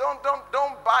this, don't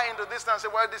buy into this and say,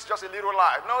 well, this is just a little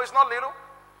lie. No, it's not little.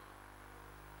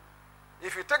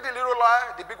 If you take the little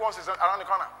lie, the big ones is around the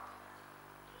corner.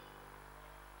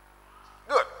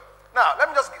 Good. Now, let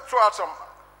me just throw out some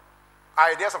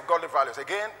ideas of godly values.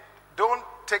 Again, don't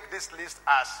take this list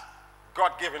as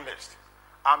God-given list.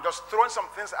 I'm just throwing some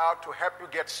things out to help you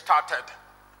get started.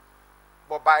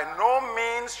 But by no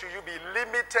means should you be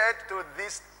limited to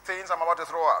these things I'm about to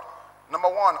throw out. Number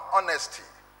one, honesty.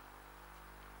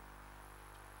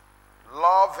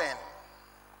 Loving.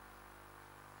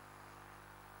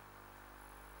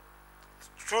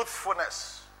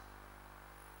 Truthfulness.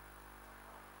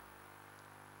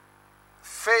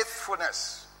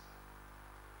 Faithfulness.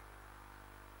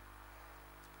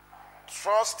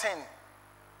 Trusting.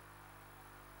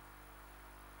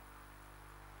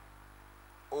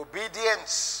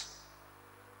 Obedience.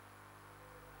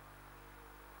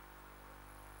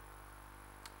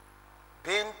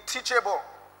 Being teachable.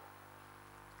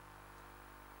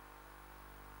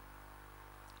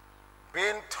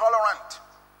 Being tolerant.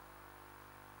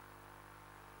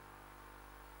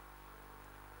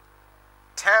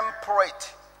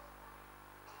 Temperate.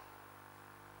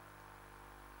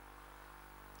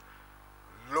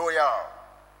 Loyal.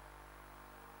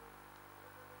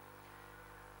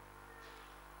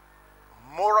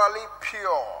 Morally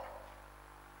pure.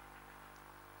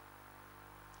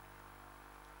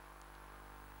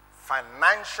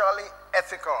 Financially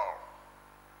ethical.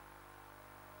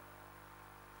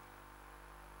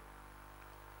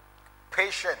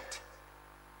 Patient.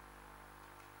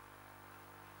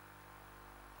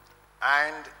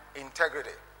 And integrity.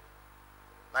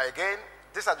 Now again,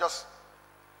 this is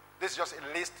just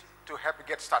a list to help you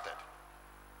get started.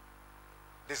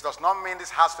 This does not mean this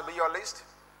has to be your list.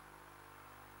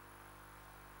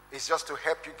 It's just to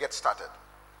help you get started.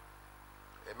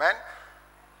 Amen?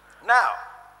 Now,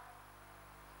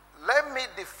 let me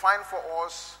define for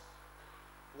us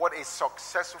what a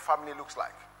successful family looks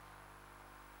like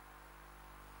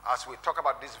as we talk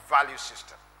about this value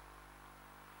system.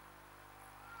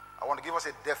 I want to give us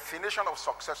a definition of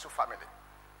successful family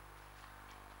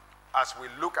as we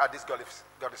look at this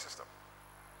godly system.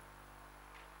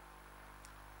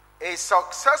 A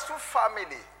successful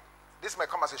family, this may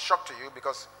come as a shock to you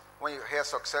because when you hear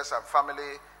success and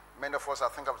family, many of us are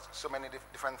thinking of so many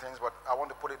different things, but I want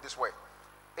to put it this way.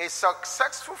 A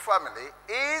successful family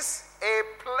is a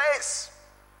place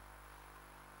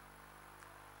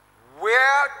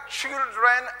where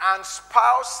children and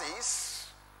spouses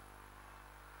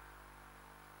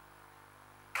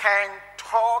can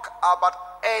talk about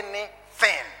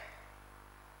anything.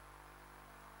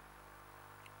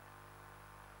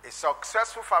 A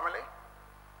successful family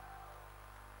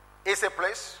is a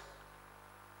place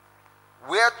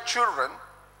where children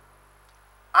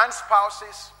and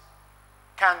spouses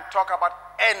can talk about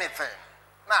anything.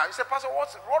 Now, you say, Pastor,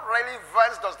 what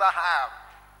relevance does that have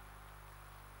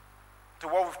to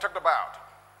what we've talked about?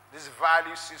 These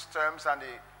value systems and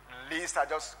the list I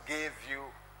just gave you.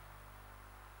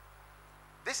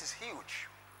 This is huge.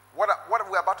 What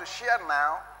we're about to share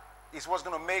now is what's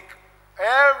going to make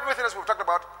everything else we've talked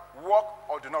about work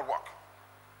or do not work.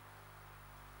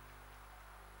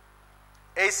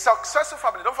 A successful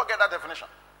family, don't forget that definition,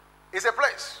 is a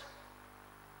place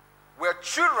where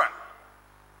children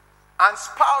and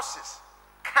spouses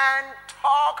can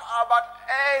talk about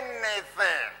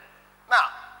anything. Now,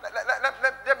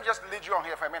 let me just lead you on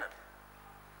here for a minute.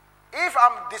 If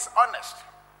I'm dishonest,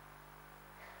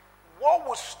 what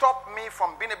would stop me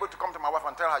from being able to come to my wife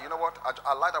and tell her, you know what,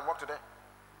 I lied at work today?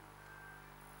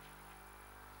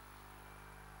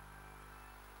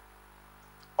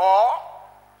 Or,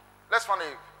 let's find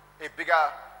a bigger,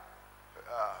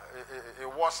 a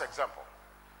worse example.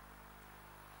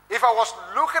 If I was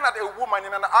looking at a woman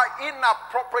in an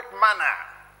inappropriate manner,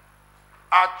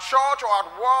 at church or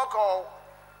at work or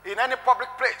in any public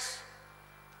place,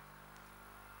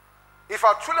 if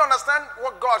I truly understand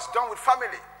what God's done with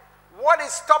family, what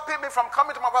is stopping me from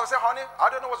coming to my wife and saying, honey, I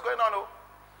don't know what's going on. Oh.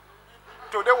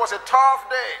 Today was a tough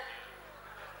day.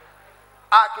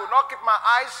 I could not keep my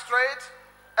eyes straight.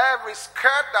 Every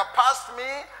skirt that passed me,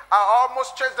 I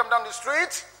almost chased them down the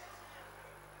street.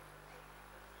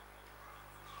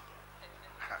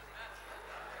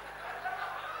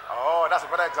 That's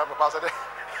a better example, Pastor.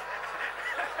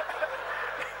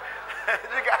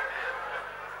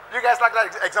 You guys like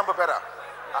that example better.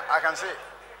 I can see.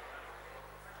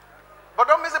 But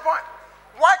don't miss the point.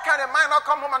 Why can a man not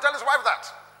come home and tell his wife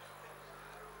that?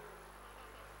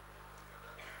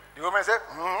 The woman say,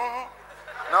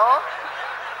 no.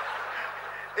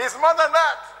 It's more than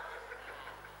that.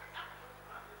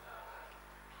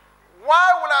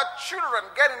 Why will our children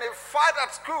get in a fight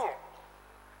at school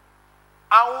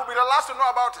and we'll be the last to know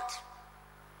about it?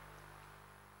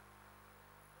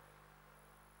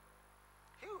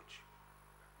 Huge.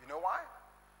 You know why?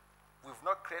 We've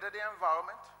not created the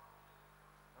environment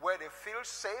where they feel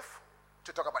safe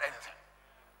to talk about anything.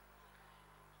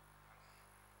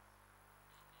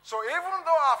 So even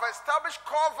though I've established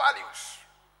core values,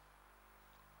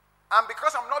 and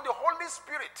because I'm not the Holy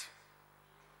Spirit,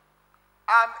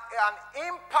 I'm an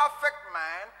imperfect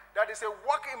man that is a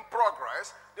work in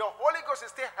progress, the Holy Ghost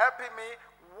is still helping me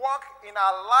walk in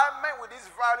alignment with these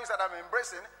values that I'm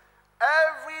embracing.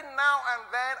 Every now and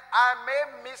then I may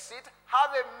miss it,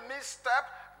 have a misstep,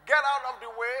 get out of the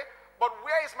way, but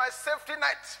where is my safety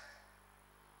net?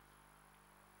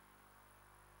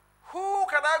 Who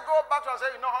can I go back to and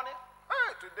say, you know, honey,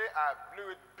 hey, today I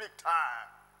blew it big time.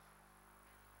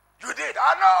 You did?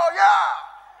 I know, yeah.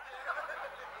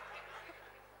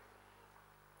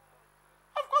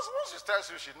 Of course, once she tells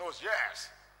you she knows,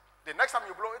 yes. The next time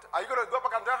you blow it, are you going to go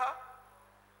back and tell her?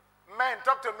 Man,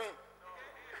 talk to me.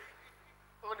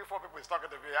 Only 4 people is talking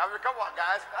to me. I mean, come on,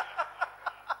 guys.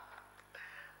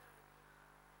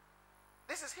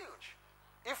 This is huge.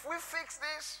 If we fix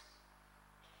this,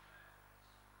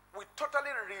 we totally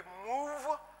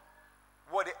remove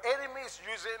what the enemy is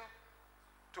using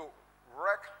to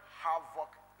wreak havoc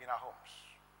in our homes.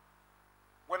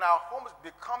 When our homes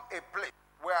become a place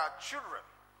where our children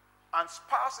and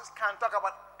spouses can talk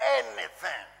about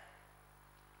anything,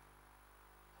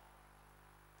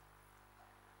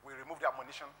 we remove the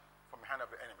ammunition from the hand of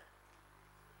the enemy.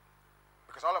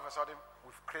 Because all of a sudden,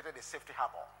 we've created a safety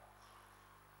harbor.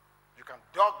 You can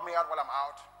dog me out while I'm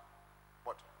out,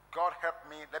 but God help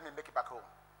me, let me make it back home.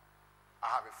 I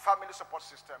have a family support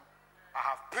system. I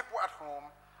have people at home.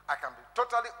 I can be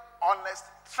totally honest,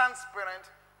 transparent,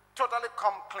 totally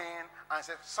come clean and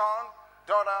say, son,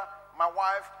 daughter, my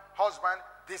wife, husband,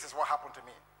 this is what happened to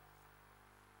me.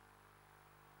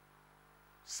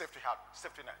 Safety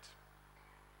net.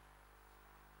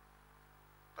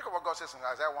 Look at what God says in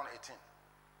Isaiah 1:18.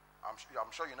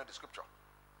 I'm sure you know the scripture.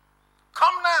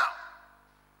 Come now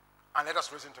and let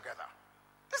us reason together.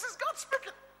 This is God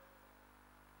speaking.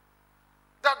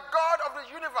 The God of the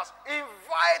universe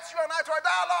invites you and I to a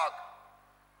dialogue.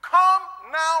 Come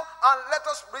now and let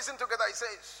us reason together, he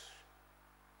says.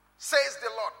 Says the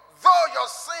Lord, though your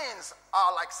sins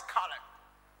are like scarlet,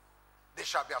 they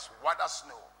shall be as white as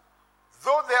snow.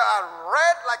 Though they are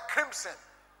red like crimson,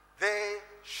 they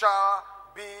shall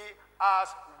be as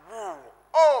wool.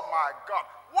 Oh my God,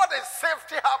 what a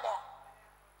safety harbor.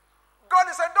 God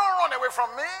is saying, don't run away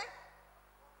from me.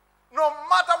 No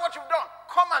matter what you've done,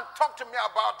 come and talk to me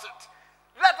about it.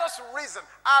 Let us reason.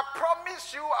 I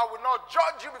promise you, I will not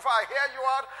judge you before I hear you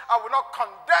out. I will not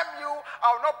condemn you. I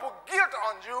will not put guilt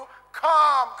on you.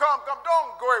 Come.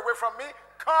 Don't go away from me.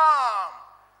 Come.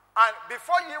 And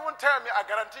before you even tell me, I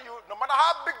guarantee you, no matter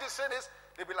how big the sin is,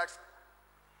 they'll be like,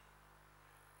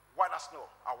 white as snow.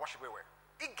 I'll wash it away.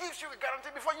 It gives you a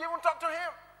guarantee before you even talk to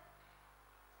him.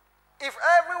 If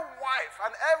every wife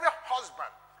and every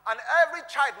husband and every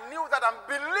child knew that and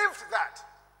believed that,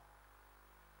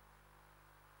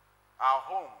 our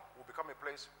home will become a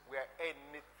place where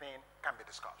anything can be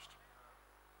discussed.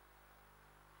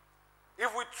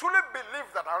 If we truly believe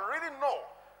that and really know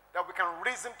that we can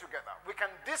reason together, we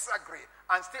can disagree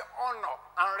and still honor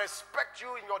and respect you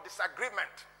in your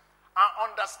disagreement and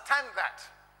understand that,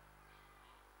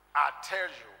 I tell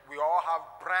you, we all have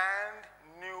brand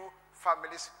new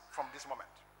families from this moment.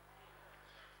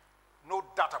 No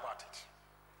doubt about it.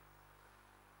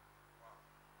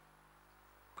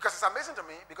 Because it's amazing to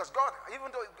me, because God, even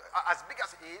though as big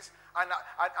as he is, and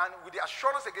with the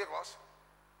assurance he gave us,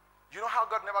 you know how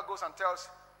God never goes and tells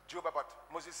Job about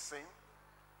Moses' sin?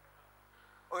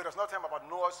 Or he does not tell him about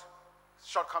Noah's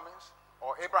shortcomings,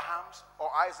 or Abraham's,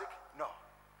 or Isaac? No.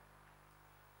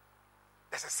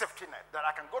 There's a safety net that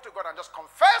I can go to God and just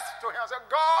confess to him and say,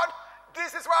 God,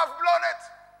 this is where I've blown it.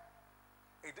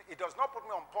 It does not put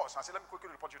me on pause and say, let me quickly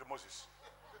report you to Moses.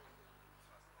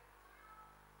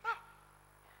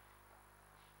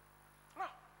 No.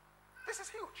 This is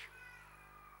huge.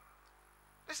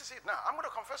 This is it. Now, I'm going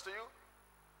to confess to you,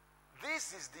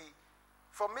 this is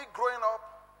for me growing up,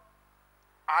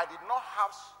 I did not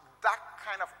have that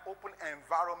kind of open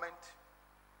environment.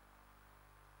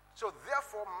 So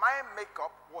therefore, my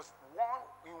makeup was one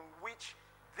in which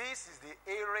this is the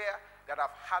area that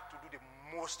I've had to do the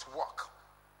most work.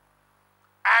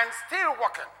 And still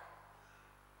working.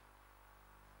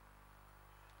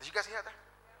 Did you guys hear that?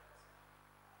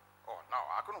 Oh, no,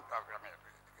 I couldn't. I mean,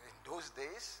 in those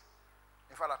days,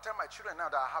 in fact, I tell my children now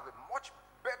that I have a much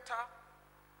better,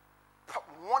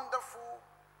 wonderful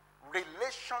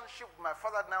relationship with my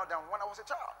father now than when I was a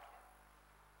child.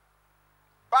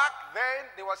 Back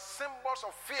then, there were symbols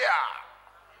of fear.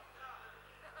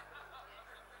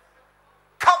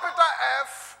 Capital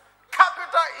F,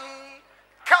 capital E,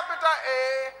 capital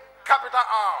A, capital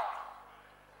R.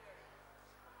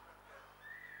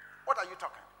 What are you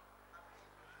talking?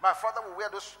 My father would wear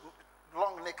those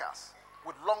long knickers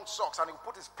with long socks, and he would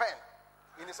put his pen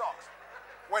in his socks.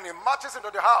 When he marches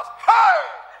into the house, hey!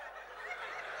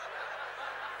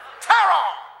 Terror!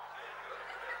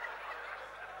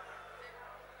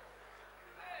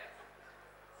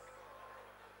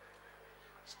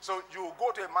 So you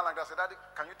go to a man like that and say, Daddy,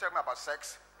 can you tell me about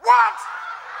sex? What?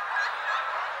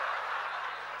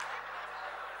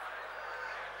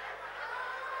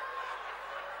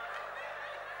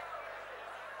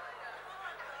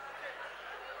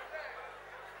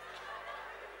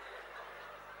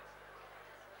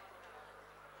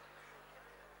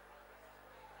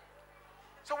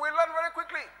 So we learn very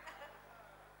quickly.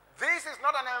 This is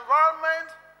not an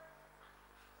environment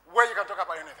where you can talk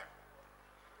about anything.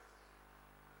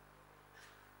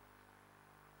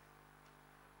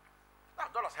 Now,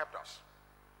 God has helped us.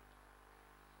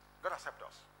 God has helped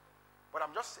us. But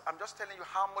I'm just telling you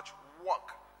how much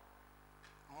work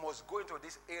must go into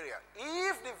this area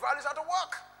if the values are to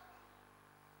work.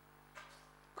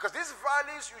 Because these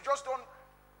values, you just don't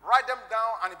write them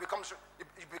down and it becomes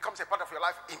a part of your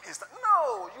life in instant.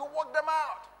 No, you work them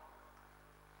out.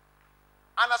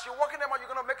 And as you're working them out, you're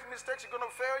going to make mistakes, you're going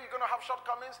to fail, you're going to have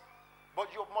shortcomings.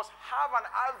 But you must have an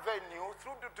avenue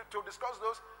to discuss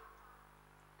those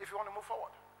if you want to move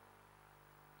forward.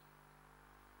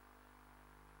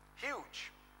 Huge.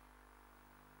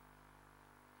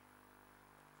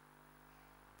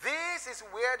 This is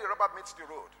where the rubber meets the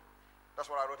road.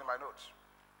 That's what I wrote in my notes.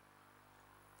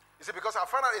 You see, because I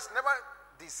found out it's never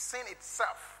the sin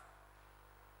itself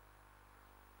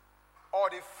or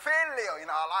the failure in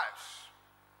our lives.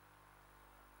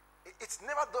 It's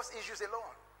never those issues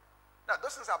alone. Now,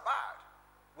 those things are bad.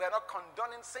 We are not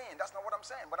condoning sin. That's not what I'm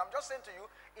saying. But I'm just saying to you,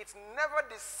 it's never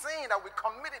the sin that we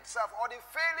commit itself or the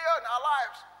failure in our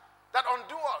lives that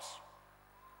undo us.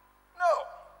 No.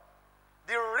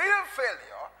 The real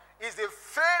failure is the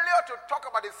failure to talk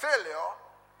about the failure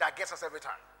that gets us every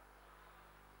time.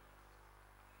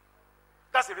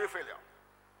 That's the real failure.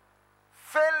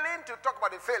 Failing to talk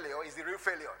about the failure is the real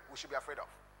failure we should be afraid of.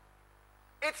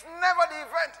 It's never the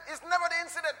event. It's never the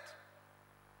incident.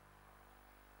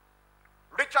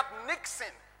 Richard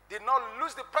Nixon did not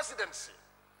lose the presidency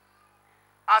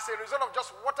as a result of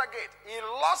just Watergate. He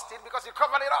lost it because he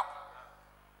covered it up.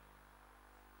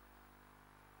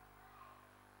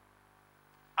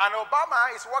 And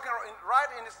Obama is working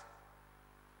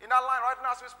in that line right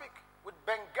now as we speak with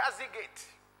Benghazi Gate.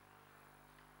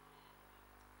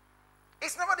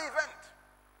 It's never the event.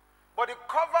 But the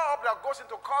cover-up that goes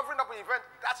into covering up an event,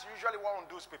 that's usually what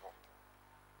undoes people.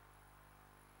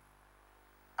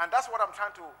 And that's what I'm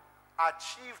trying to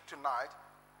achieve tonight,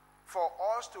 for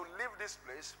us to leave this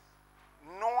place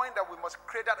knowing that we must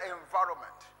create that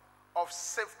environment of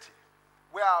safety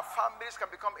where our families can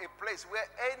become a place where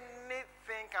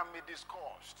anything can be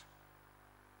discussed.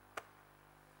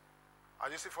 Are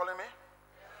you still following me?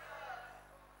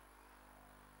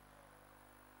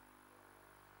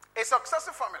 A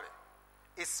successful family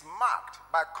is marked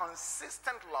by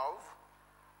consistent love,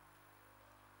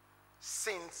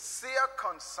 sincere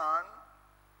concern.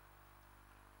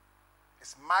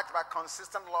 It's marked by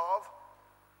consistent love,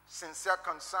 sincere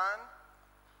concern,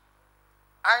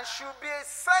 and should be a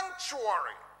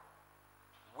sanctuary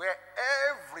where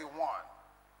everyone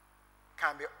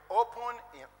can be open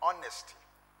in honesty.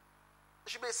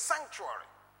 It should be a sanctuary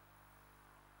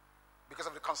because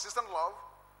of the consistent love,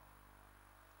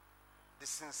 the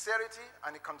sincerity,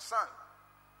 and the concern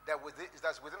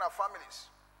that's within our families.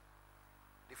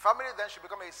 The family then should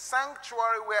become a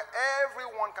sanctuary where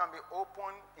everyone can be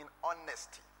open in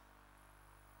honesty.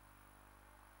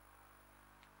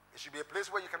 It should be a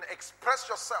place where you can express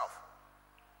yourself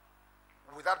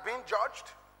without being judged,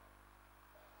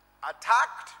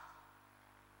 attacked,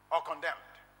 or condemned.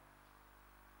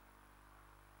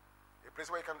 A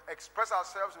place where you can express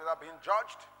ourselves without being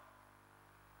judged,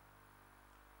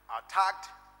 attacked,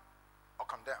 or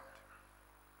condemned.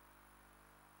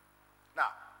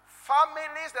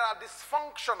 Families that are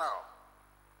dysfunctional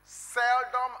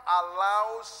seldom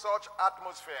allow such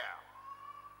atmosphere.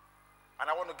 And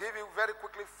I want to give you very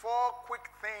quickly 4 quick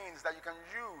things that you can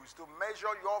use to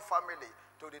measure your family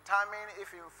to determine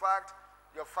if in fact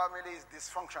your family is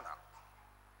dysfunctional.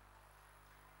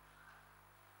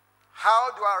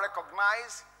 How do I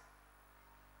recognize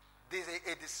this is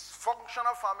a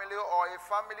dysfunctional family, or a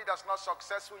family that's not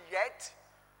successful yet,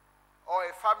 or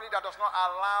a family that does not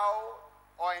allow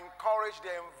or encourage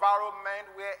the environment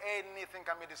where anything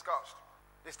can be discussed?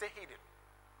 They stay hidden.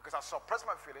 Because I suppress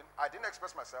my feeling, I didn't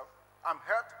express myself, I'm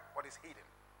hurt, but it's hidden.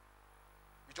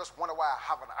 You just wonder why I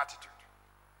have an attitude.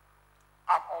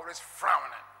 I'm always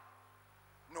frowning.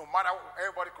 No matter,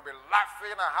 everybody could be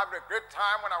laughing and having a great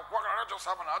time. When I walk around, I just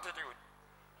have an attitude.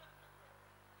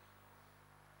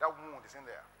 That wound is in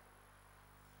there.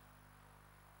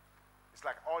 It's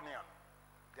like onion.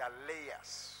 There are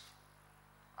layers.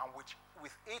 And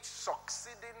with each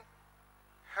succeeding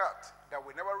hurt that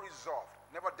we never resolve,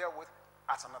 never dealt with,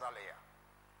 adds another layer.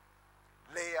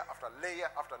 Layer after layer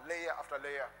after layer after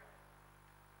layer.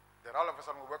 Then all of a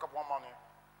sudden we wake up one morning,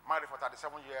 married for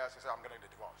 37 years, he said, I'm getting the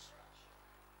divorce.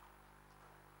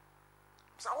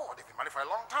 I said, oh, they've been married for a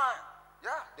long time.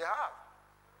 Yeah, they have.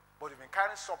 But they've been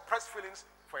carrying suppressed feelings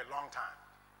for a long time.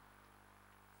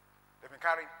 They've been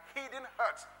carrying hidden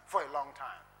hurts for a long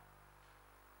time.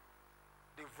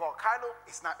 The volcano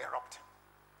is now erupting.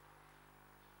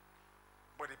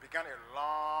 But it began a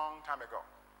long time ago.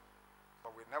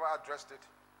 But we never addressed it,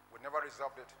 we never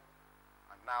resolved it,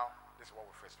 and now this is what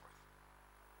we're faced with.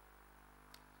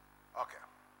 Okay.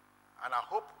 And I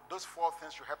hope those 4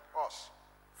 things should help us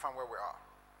find where we are.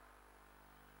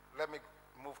 Let me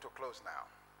move to close now.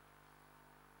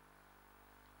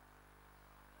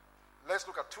 Let's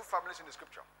look at 2 families in the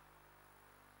scripture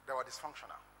that were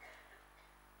dysfunctional.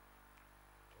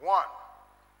 1,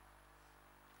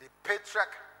 the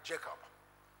patriarch Jacob.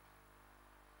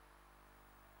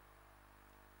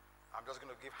 I'm just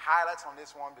going to give highlights on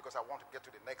this one because I want to get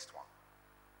to the next one.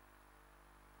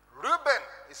 Reuben,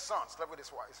 his son, slept with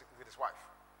his wife.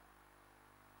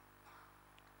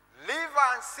 Levi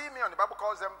and Simeon, the Bible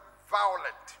calls them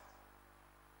violent.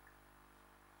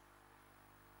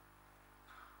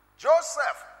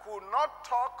 Joseph could not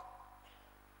talk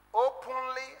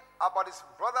openly about his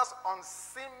brother's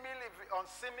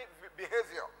unseemly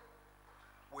behavior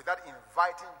without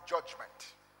inviting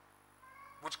judgment,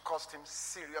 which caused him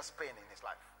serious pain in his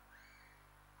life.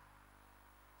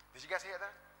 Did you guys hear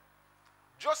that?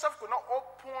 Joseph could not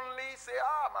openly say,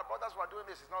 my brothers were doing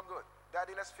this, it's not good.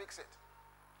 Daddy, let's fix it.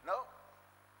 No.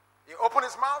 He opened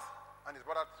his mouth, and his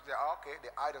brother said, okay, the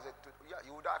eye does it too. Yeah,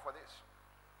 you will die for this.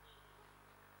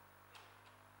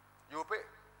 You will pay.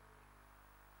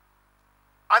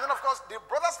 And then, of course, the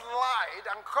brothers lied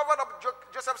and covered up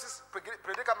Joseph's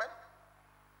predicament.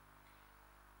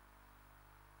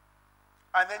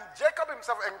 And then Jacob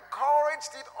himself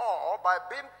encouraged it all by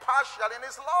being partial in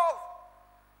his love.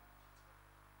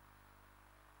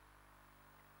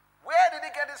 Where did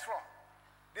he get this from?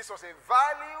 This was a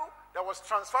value that was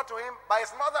transferred to him by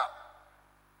his mother.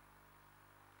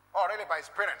 Or really by his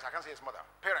parents. I can't say his mother.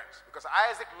 Parents. Because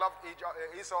Isaac loved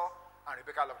Esau and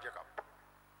Rebekah loved Jacob.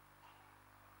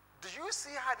 Do you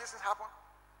see how this has happened?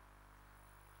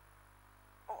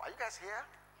 Oh, are you guys here?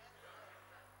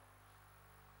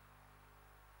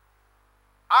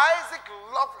 Isaac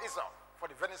loved Esau for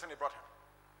the venison he brought him.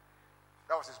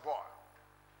 That was his boy.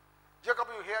 Jacob,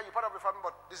 you here, you're part of the family,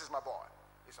 but this is my boy,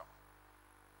 Esau.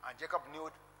 And Jacob knew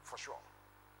it for sure.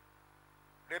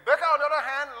 Rebekah, on the other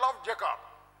hand, loved Jacob.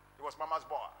 He was mama's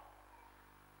boy.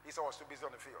 Esau was too busy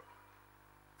on the field.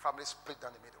 Family split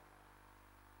down the middle.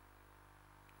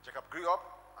 Jacob grew up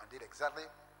and did exactly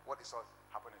what he saw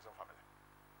happen in his own family.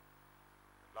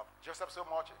 He loved Joseph so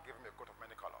much, he gave him a coat of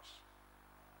many colors.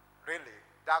 Really,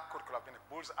 that could have been a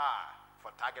bullseye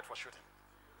for target for shooting.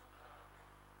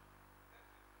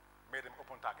 Made him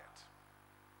open target.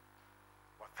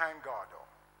 But thank God, though,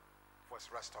 for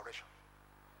his restoration.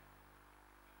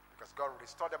 Because God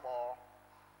restored them all,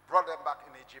 brought them back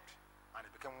in Egypt, and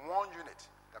it became one unit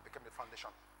that became the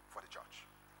foundation for the church.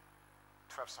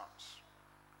 12 sons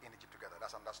in Egypt together.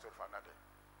 That's understood for another day.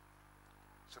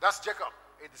 So that's Jacob,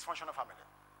 a dysfunctional family.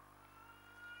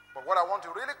 But what I want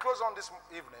to really close on this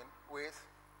evening with,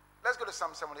 let's go to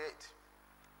Psalm 78.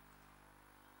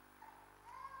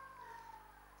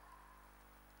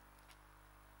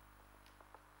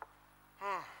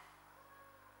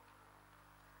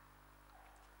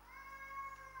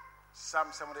 Psalm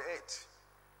 78.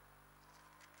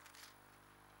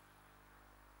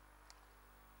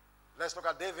 Let's look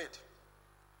at David,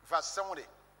 verse 70.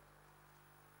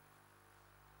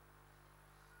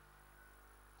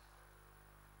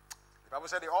 The Bible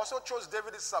said he also chose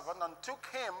David his servant and took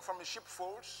him from his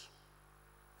sheepfolds,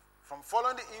 from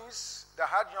following the ewes that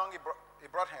had young he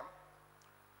brought him,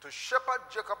 to shepherd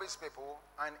Jacob his people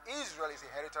and Israel his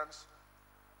inheritance.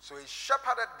 So he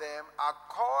shepherded them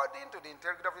according to the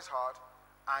integrity of his heart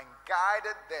and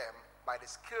guided them by the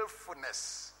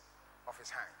skillfulness of his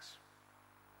hands.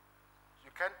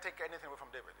 You can't take anything away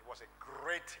from David. He was a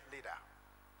great leader.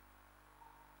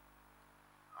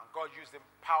 And God used him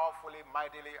powerfully,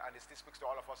 mightily, and he still speaks to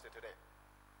all of us today.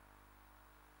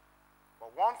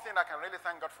 But one thing I can really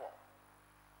thank God for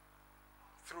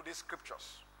through these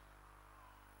scriptures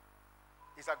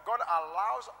is that God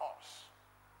allows us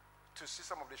to see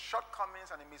some of the shortcomings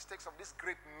and the mistakes of this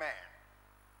great man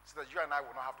so that you and I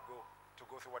will not have to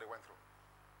go through what he went through.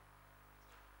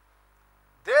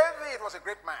 David was a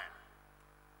great man.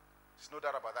 There's no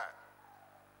doubt about that.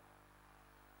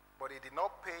 But he did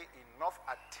not pay enough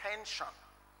attention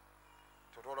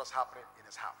to what was happening in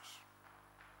his house.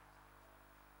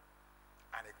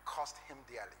 And it cost him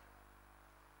dearly.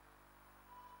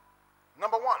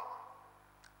 Number one,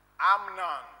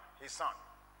 Amnon, his son,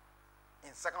 in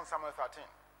 2 Samuel 13.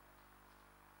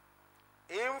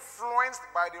 Influenced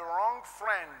by the wrong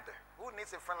friend. Who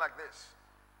needs a friend like this?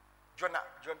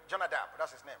 Jonadab,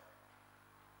 that's his name.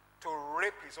 To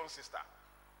rape his own sister.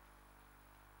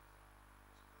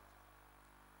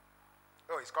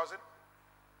 Oh, his cousin?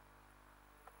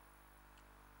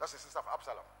 That's the sister of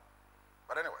Absalom.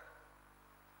 But anyway.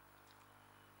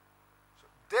 So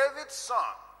David's son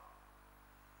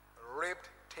raped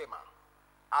Tamar,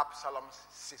 Absalom's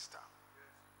sister.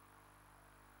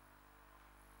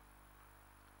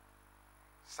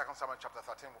 2 Samuel chapter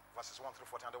 13, verses 1 through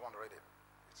 14. I don't want to read it.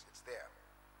 It's there.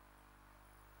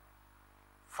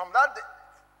 From that day,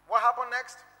 what happened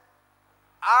next?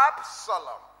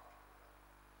 Absalom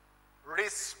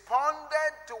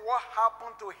responded to what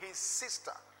happened to his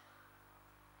sister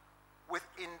with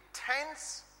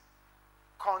intense,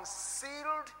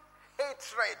 concealed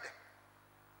hatred,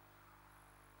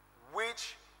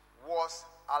 which was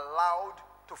allowed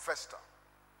to fester.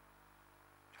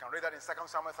 You can read that in 2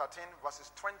 Samuel 13,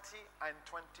 verses 20 and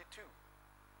 22.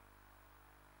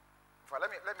 Let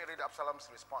me read Absalom's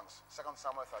response. 2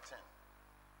 Samuel 13.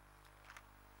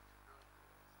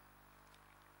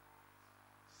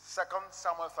 2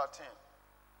 Samuel 13,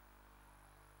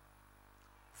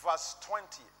 verse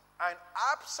 20. And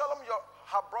Absalom,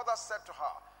 her brother, said to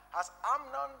her, has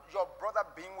Amnon, your brother,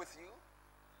 been with you?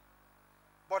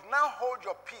 But now hold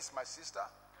your peace, my sister.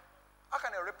 How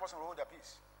can a rape person hold their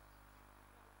peace?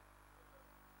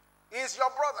 He is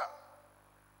your brother.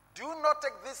 Do not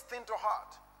take this thing to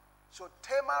heart. So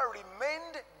Tamar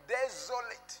remained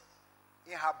desolate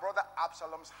in her brother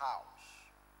Absalom's house.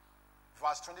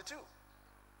 Verse 22.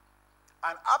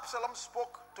 And Absalom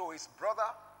spoke to his brother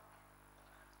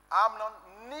Amnon,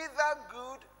 neither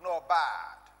good nor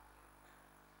bad.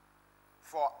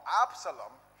 For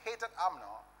Absalom hated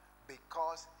Amnon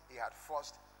because he had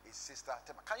forced his sister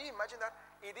Tamar. Can you imagine that?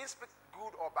 He didn't speak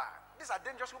good or bad. These are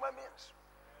dangerous human beings.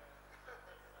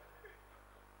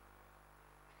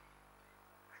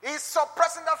 He's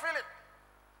suppressing that feeling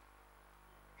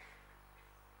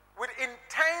with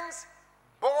intense,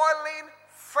 boiling,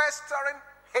 festering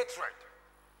hatred.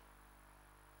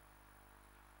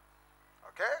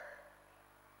 Okay?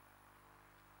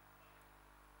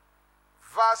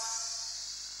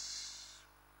 Verse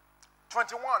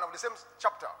 21 of the same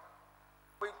chapter.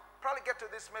 We probably get to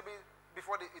this maybe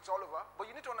before it's all over, but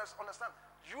you need to understand,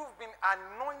 you've been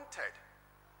anointed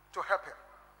to help him.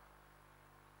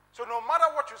 So no matter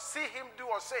what you see him do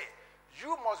or say,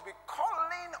 you must be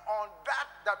calling on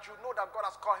that you know that God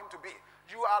has called him to be.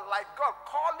 You are like God,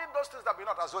 calling those things that be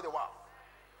not as though they were.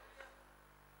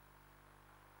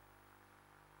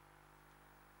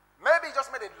 Maybe he just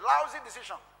made a lousy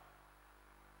decision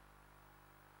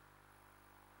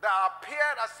that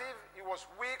appeared as if he was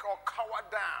weak or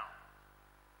cowered down.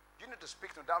 You need to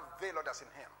speak to that valor that's in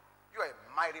him. You are a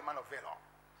mighty man of valor.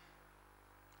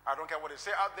 I don't care what they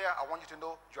say out there. I want you to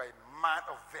know you are a man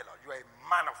of valor. You are a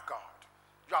man of God.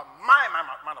 You are my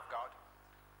man of God.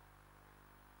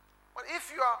 But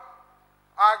if you are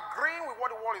agreeing with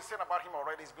what the world is saying about him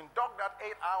already, he's been dogged at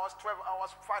 8 hours, 12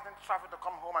 hours, fighting traffic to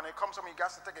come home, and he comes home and he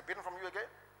has to take a beating from you again.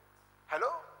 Hello?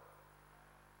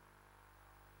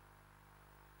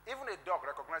 Even a dog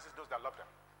recognizes those that love them.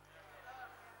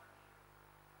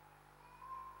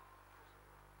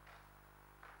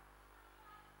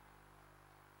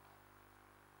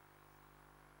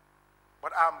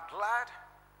 But I'm glad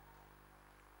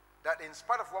that in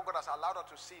spite of what God has allowed us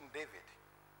to see in David,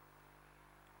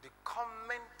 the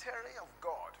commentary of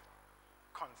God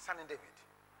concerning David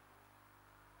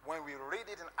when we read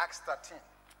it in Acts 13,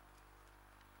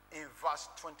 in verse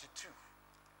 22,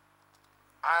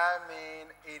 I mean,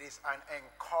 it is an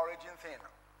encouraging thing.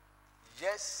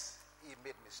 Yes, he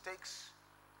made mistakes.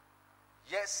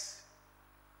 Yes,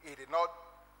 he did not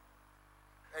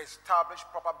establish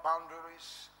proper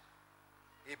boundaries.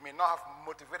 He may not have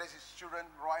motivated his children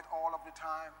right all of the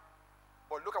time.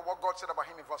 But look at what God said about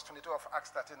him in verse 22 of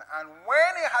Acts 13. And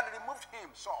when he had removed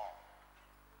him, Saul,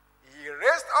 he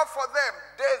raised up for them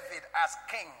David as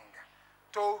king,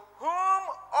 to whom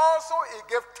also he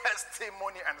gave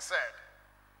testimony and said,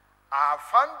 I have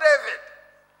found David,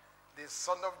 the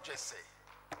son of Jesse,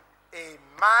 a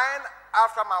man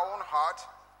after my own heart,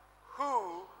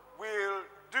 who will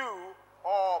do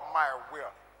all my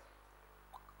will.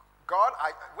 God,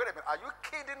 wait a minute, are you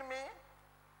kidding me?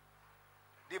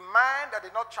 The man that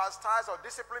did not chastise or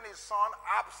discipline his son,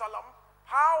 Absalom,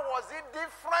 how was he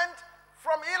different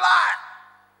from Eli?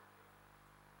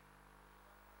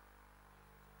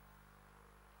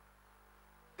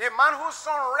 The man whose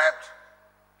son raped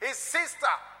his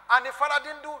sister and the father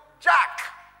didn't do jack.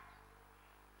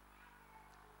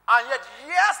 And yet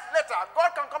years later,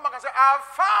 God can come back and say, I have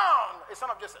found a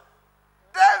son of Jesse,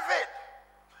 David,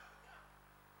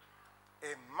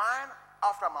 a man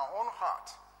after my own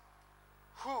heart,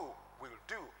 who will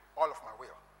do all of my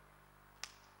will.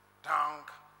 Dunk.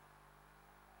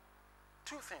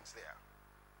 Two things there.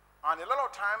 And a lot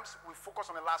of times we focus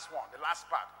on the last one, the last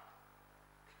part.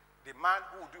 The man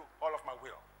who will do all of my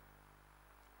will.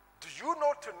 Do you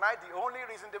know tonight the only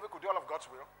reason David could do all of God's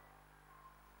will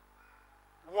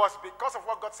was because of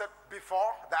what God said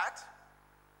before that?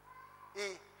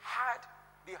 He had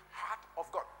the heart of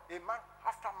God. A man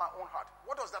after my own heart.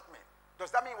 What does that mean?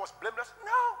 Does that mean he was blameless?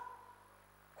 No.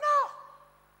 No.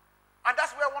 And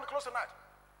that's where I want to close tonight.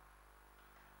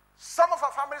 Some of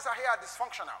our families are here are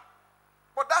dysfunctional.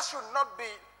 But that should not be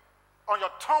on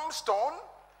your tombstone.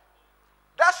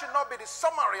 That should not be the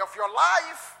summary of your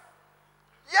life.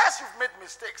 Yes, you've made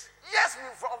mistakes. Yes,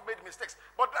 we've all made mistakes.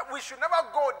 But we should never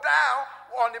go down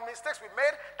on the mistakes we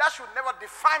made. That should never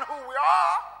define who we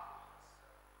are.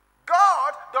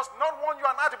 God does not want you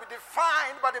and I to be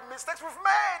defined by the mistakes we've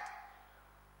made.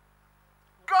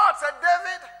 God said,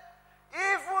 David,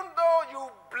 even though you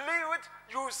blew it,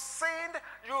 you sinned,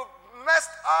 you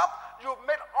messed up, you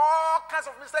made all kinds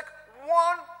of mistakes,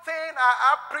 one thing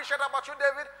I appreciate about you,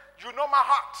 David, you know my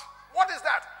heart. What is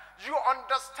that? You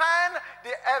understand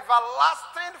the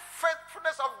everlasting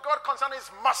faithfulness of God concerning his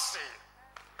mercy.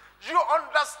 You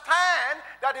understand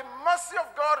that the mercy of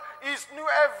God is new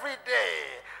every day.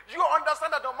 You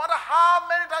understand that no matter how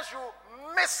many times you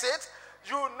miss it,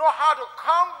 you know how to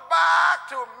come back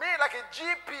to me like a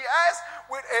GPS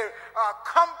with a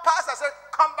compass that says,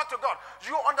 come back to God.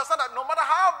 You understand that no matter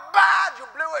how bad you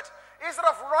blew it, instead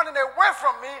of running away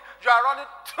from me, you are running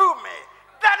to me.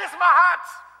 That is my heart.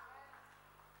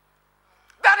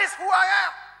 That is who I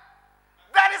am.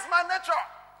 That is my nature.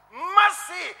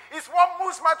 Mercy is what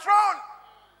moves my throne.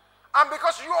 And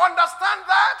because you understand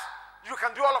that, you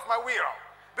can do all of my will.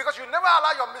 Because you never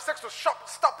allow your mistakes to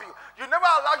stop you. You never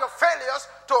allow your failures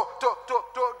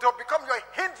to become your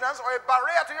hindrance or a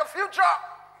barrier to your future.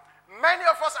 Many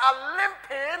of us are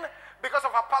limping because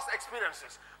of our past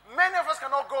experiences. Many of us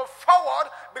cannot go forward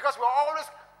because we're always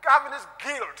having this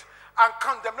guilt and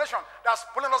condemnation that's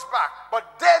pulling us back. But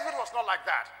David was not like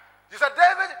that. You said,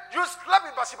 David, you slept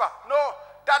with Bathsheba. No,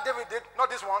 that David did, not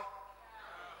this one.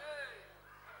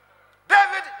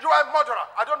 David, you are a murderer.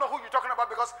 I don't know who you're talking about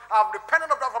because I've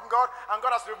repented of that from God and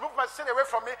God has removed my sin away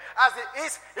from me as the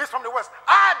east is from the west.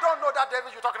 I don't know that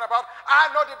David you're talking about.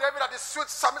 I know the David that is sweet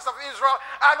psalmist of Israel.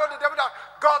 I know the David that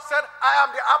God said, I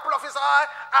am the apple of his eye.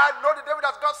 I know the David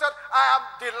that God said, I am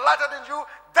delighted in you.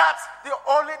 That's the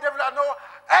only David I know.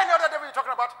 Any other David you're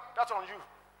talking about, that's on you.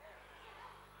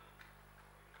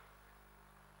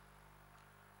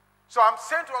 So I'm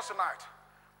saying to us tonight,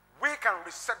 we can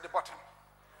reset the button.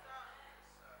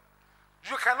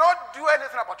 You cannot do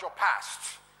anything about your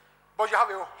past, but you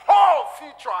have a whole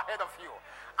future ahead of you.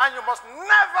 And you must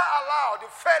never allow the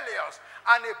failures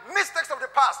and the mistakes of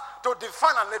the past to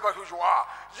define and label who you are.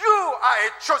 You are a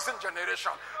chosen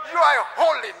generation. You are a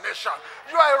holy nation.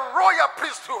 You are a royal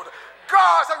priesthood.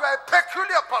 God said you are a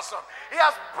peculiar person. He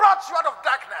has brought you out of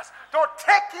darkness to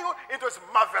take you into his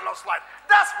marvelous light.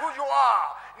 That's who you are.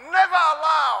 Never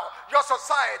allow your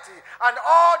society and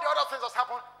all the other things that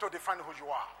happen to define who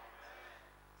you are.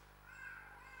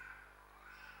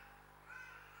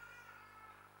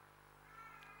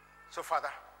 So,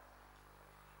 Father,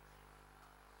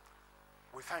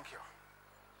 we thank you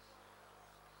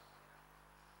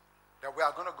that we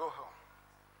are going to go home.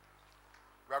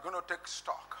 We are going to take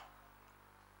stock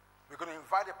we're going to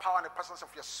invite the power and the presence of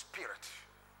your Spirit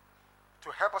to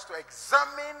help us to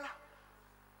examine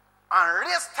and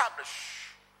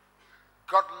reestablish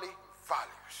godly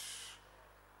values.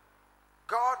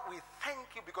 God, we thank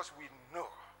you because we know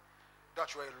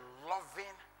that you are a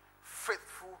loving,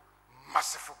 faithful,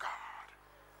 merciful God.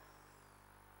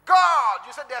 God,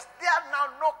 you said there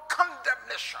now no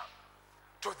condemnation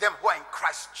to them who are in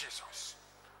Christ Jesus,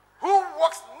 who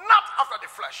walks not after the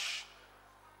flesh,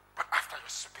 but after your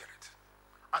Spirit.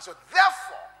 And so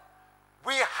therefore,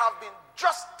 we have been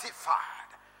justified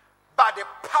by the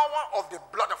power of the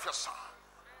blood of your Son.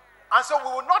 And so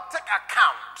we will not take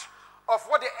account of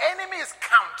what the enemy is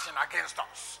counting against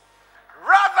us.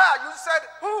 Rather, you said,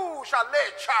 who shall lay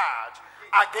charge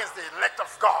against the elect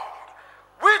of God?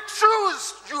 We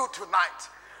choose you tonight.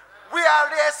 We are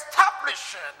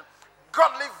reestablishing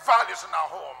godly values in our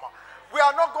home. We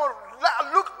are not going to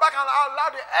look back and allow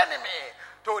the enemy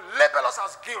to label us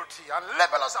as guilty and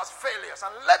label us as failures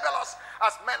and label us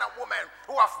as men and women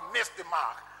who have missed the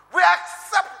mark. We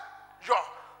accept your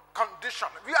condition.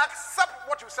 We accept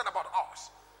what you said about us.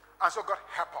 And so God,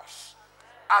 help us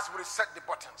as we reset the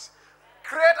buttons.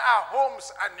 Create our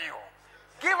homes anew.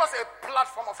 Give us a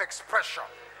platform of expression.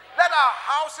 Let our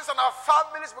houses and our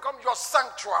families become your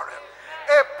sanctuary.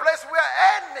 A place where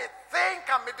anything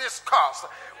can be discussed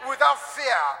without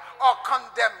fear or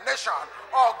condemnation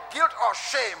or guilt or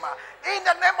shame. In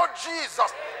the name of Jesus,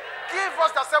 give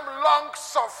us the same long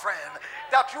suffering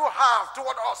that you have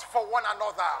toward us for one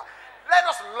another. Let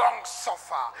us long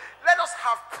suffer. Let us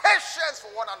have patience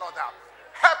for one another.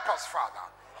 Help us, Father,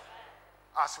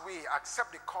 as we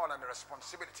accept the call and the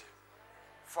responsibility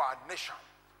for our nation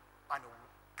and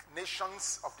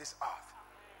nations of this earth.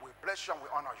 We bless you and we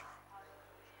honor you.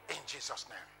 In Jesus'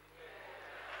 name.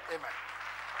 Amen.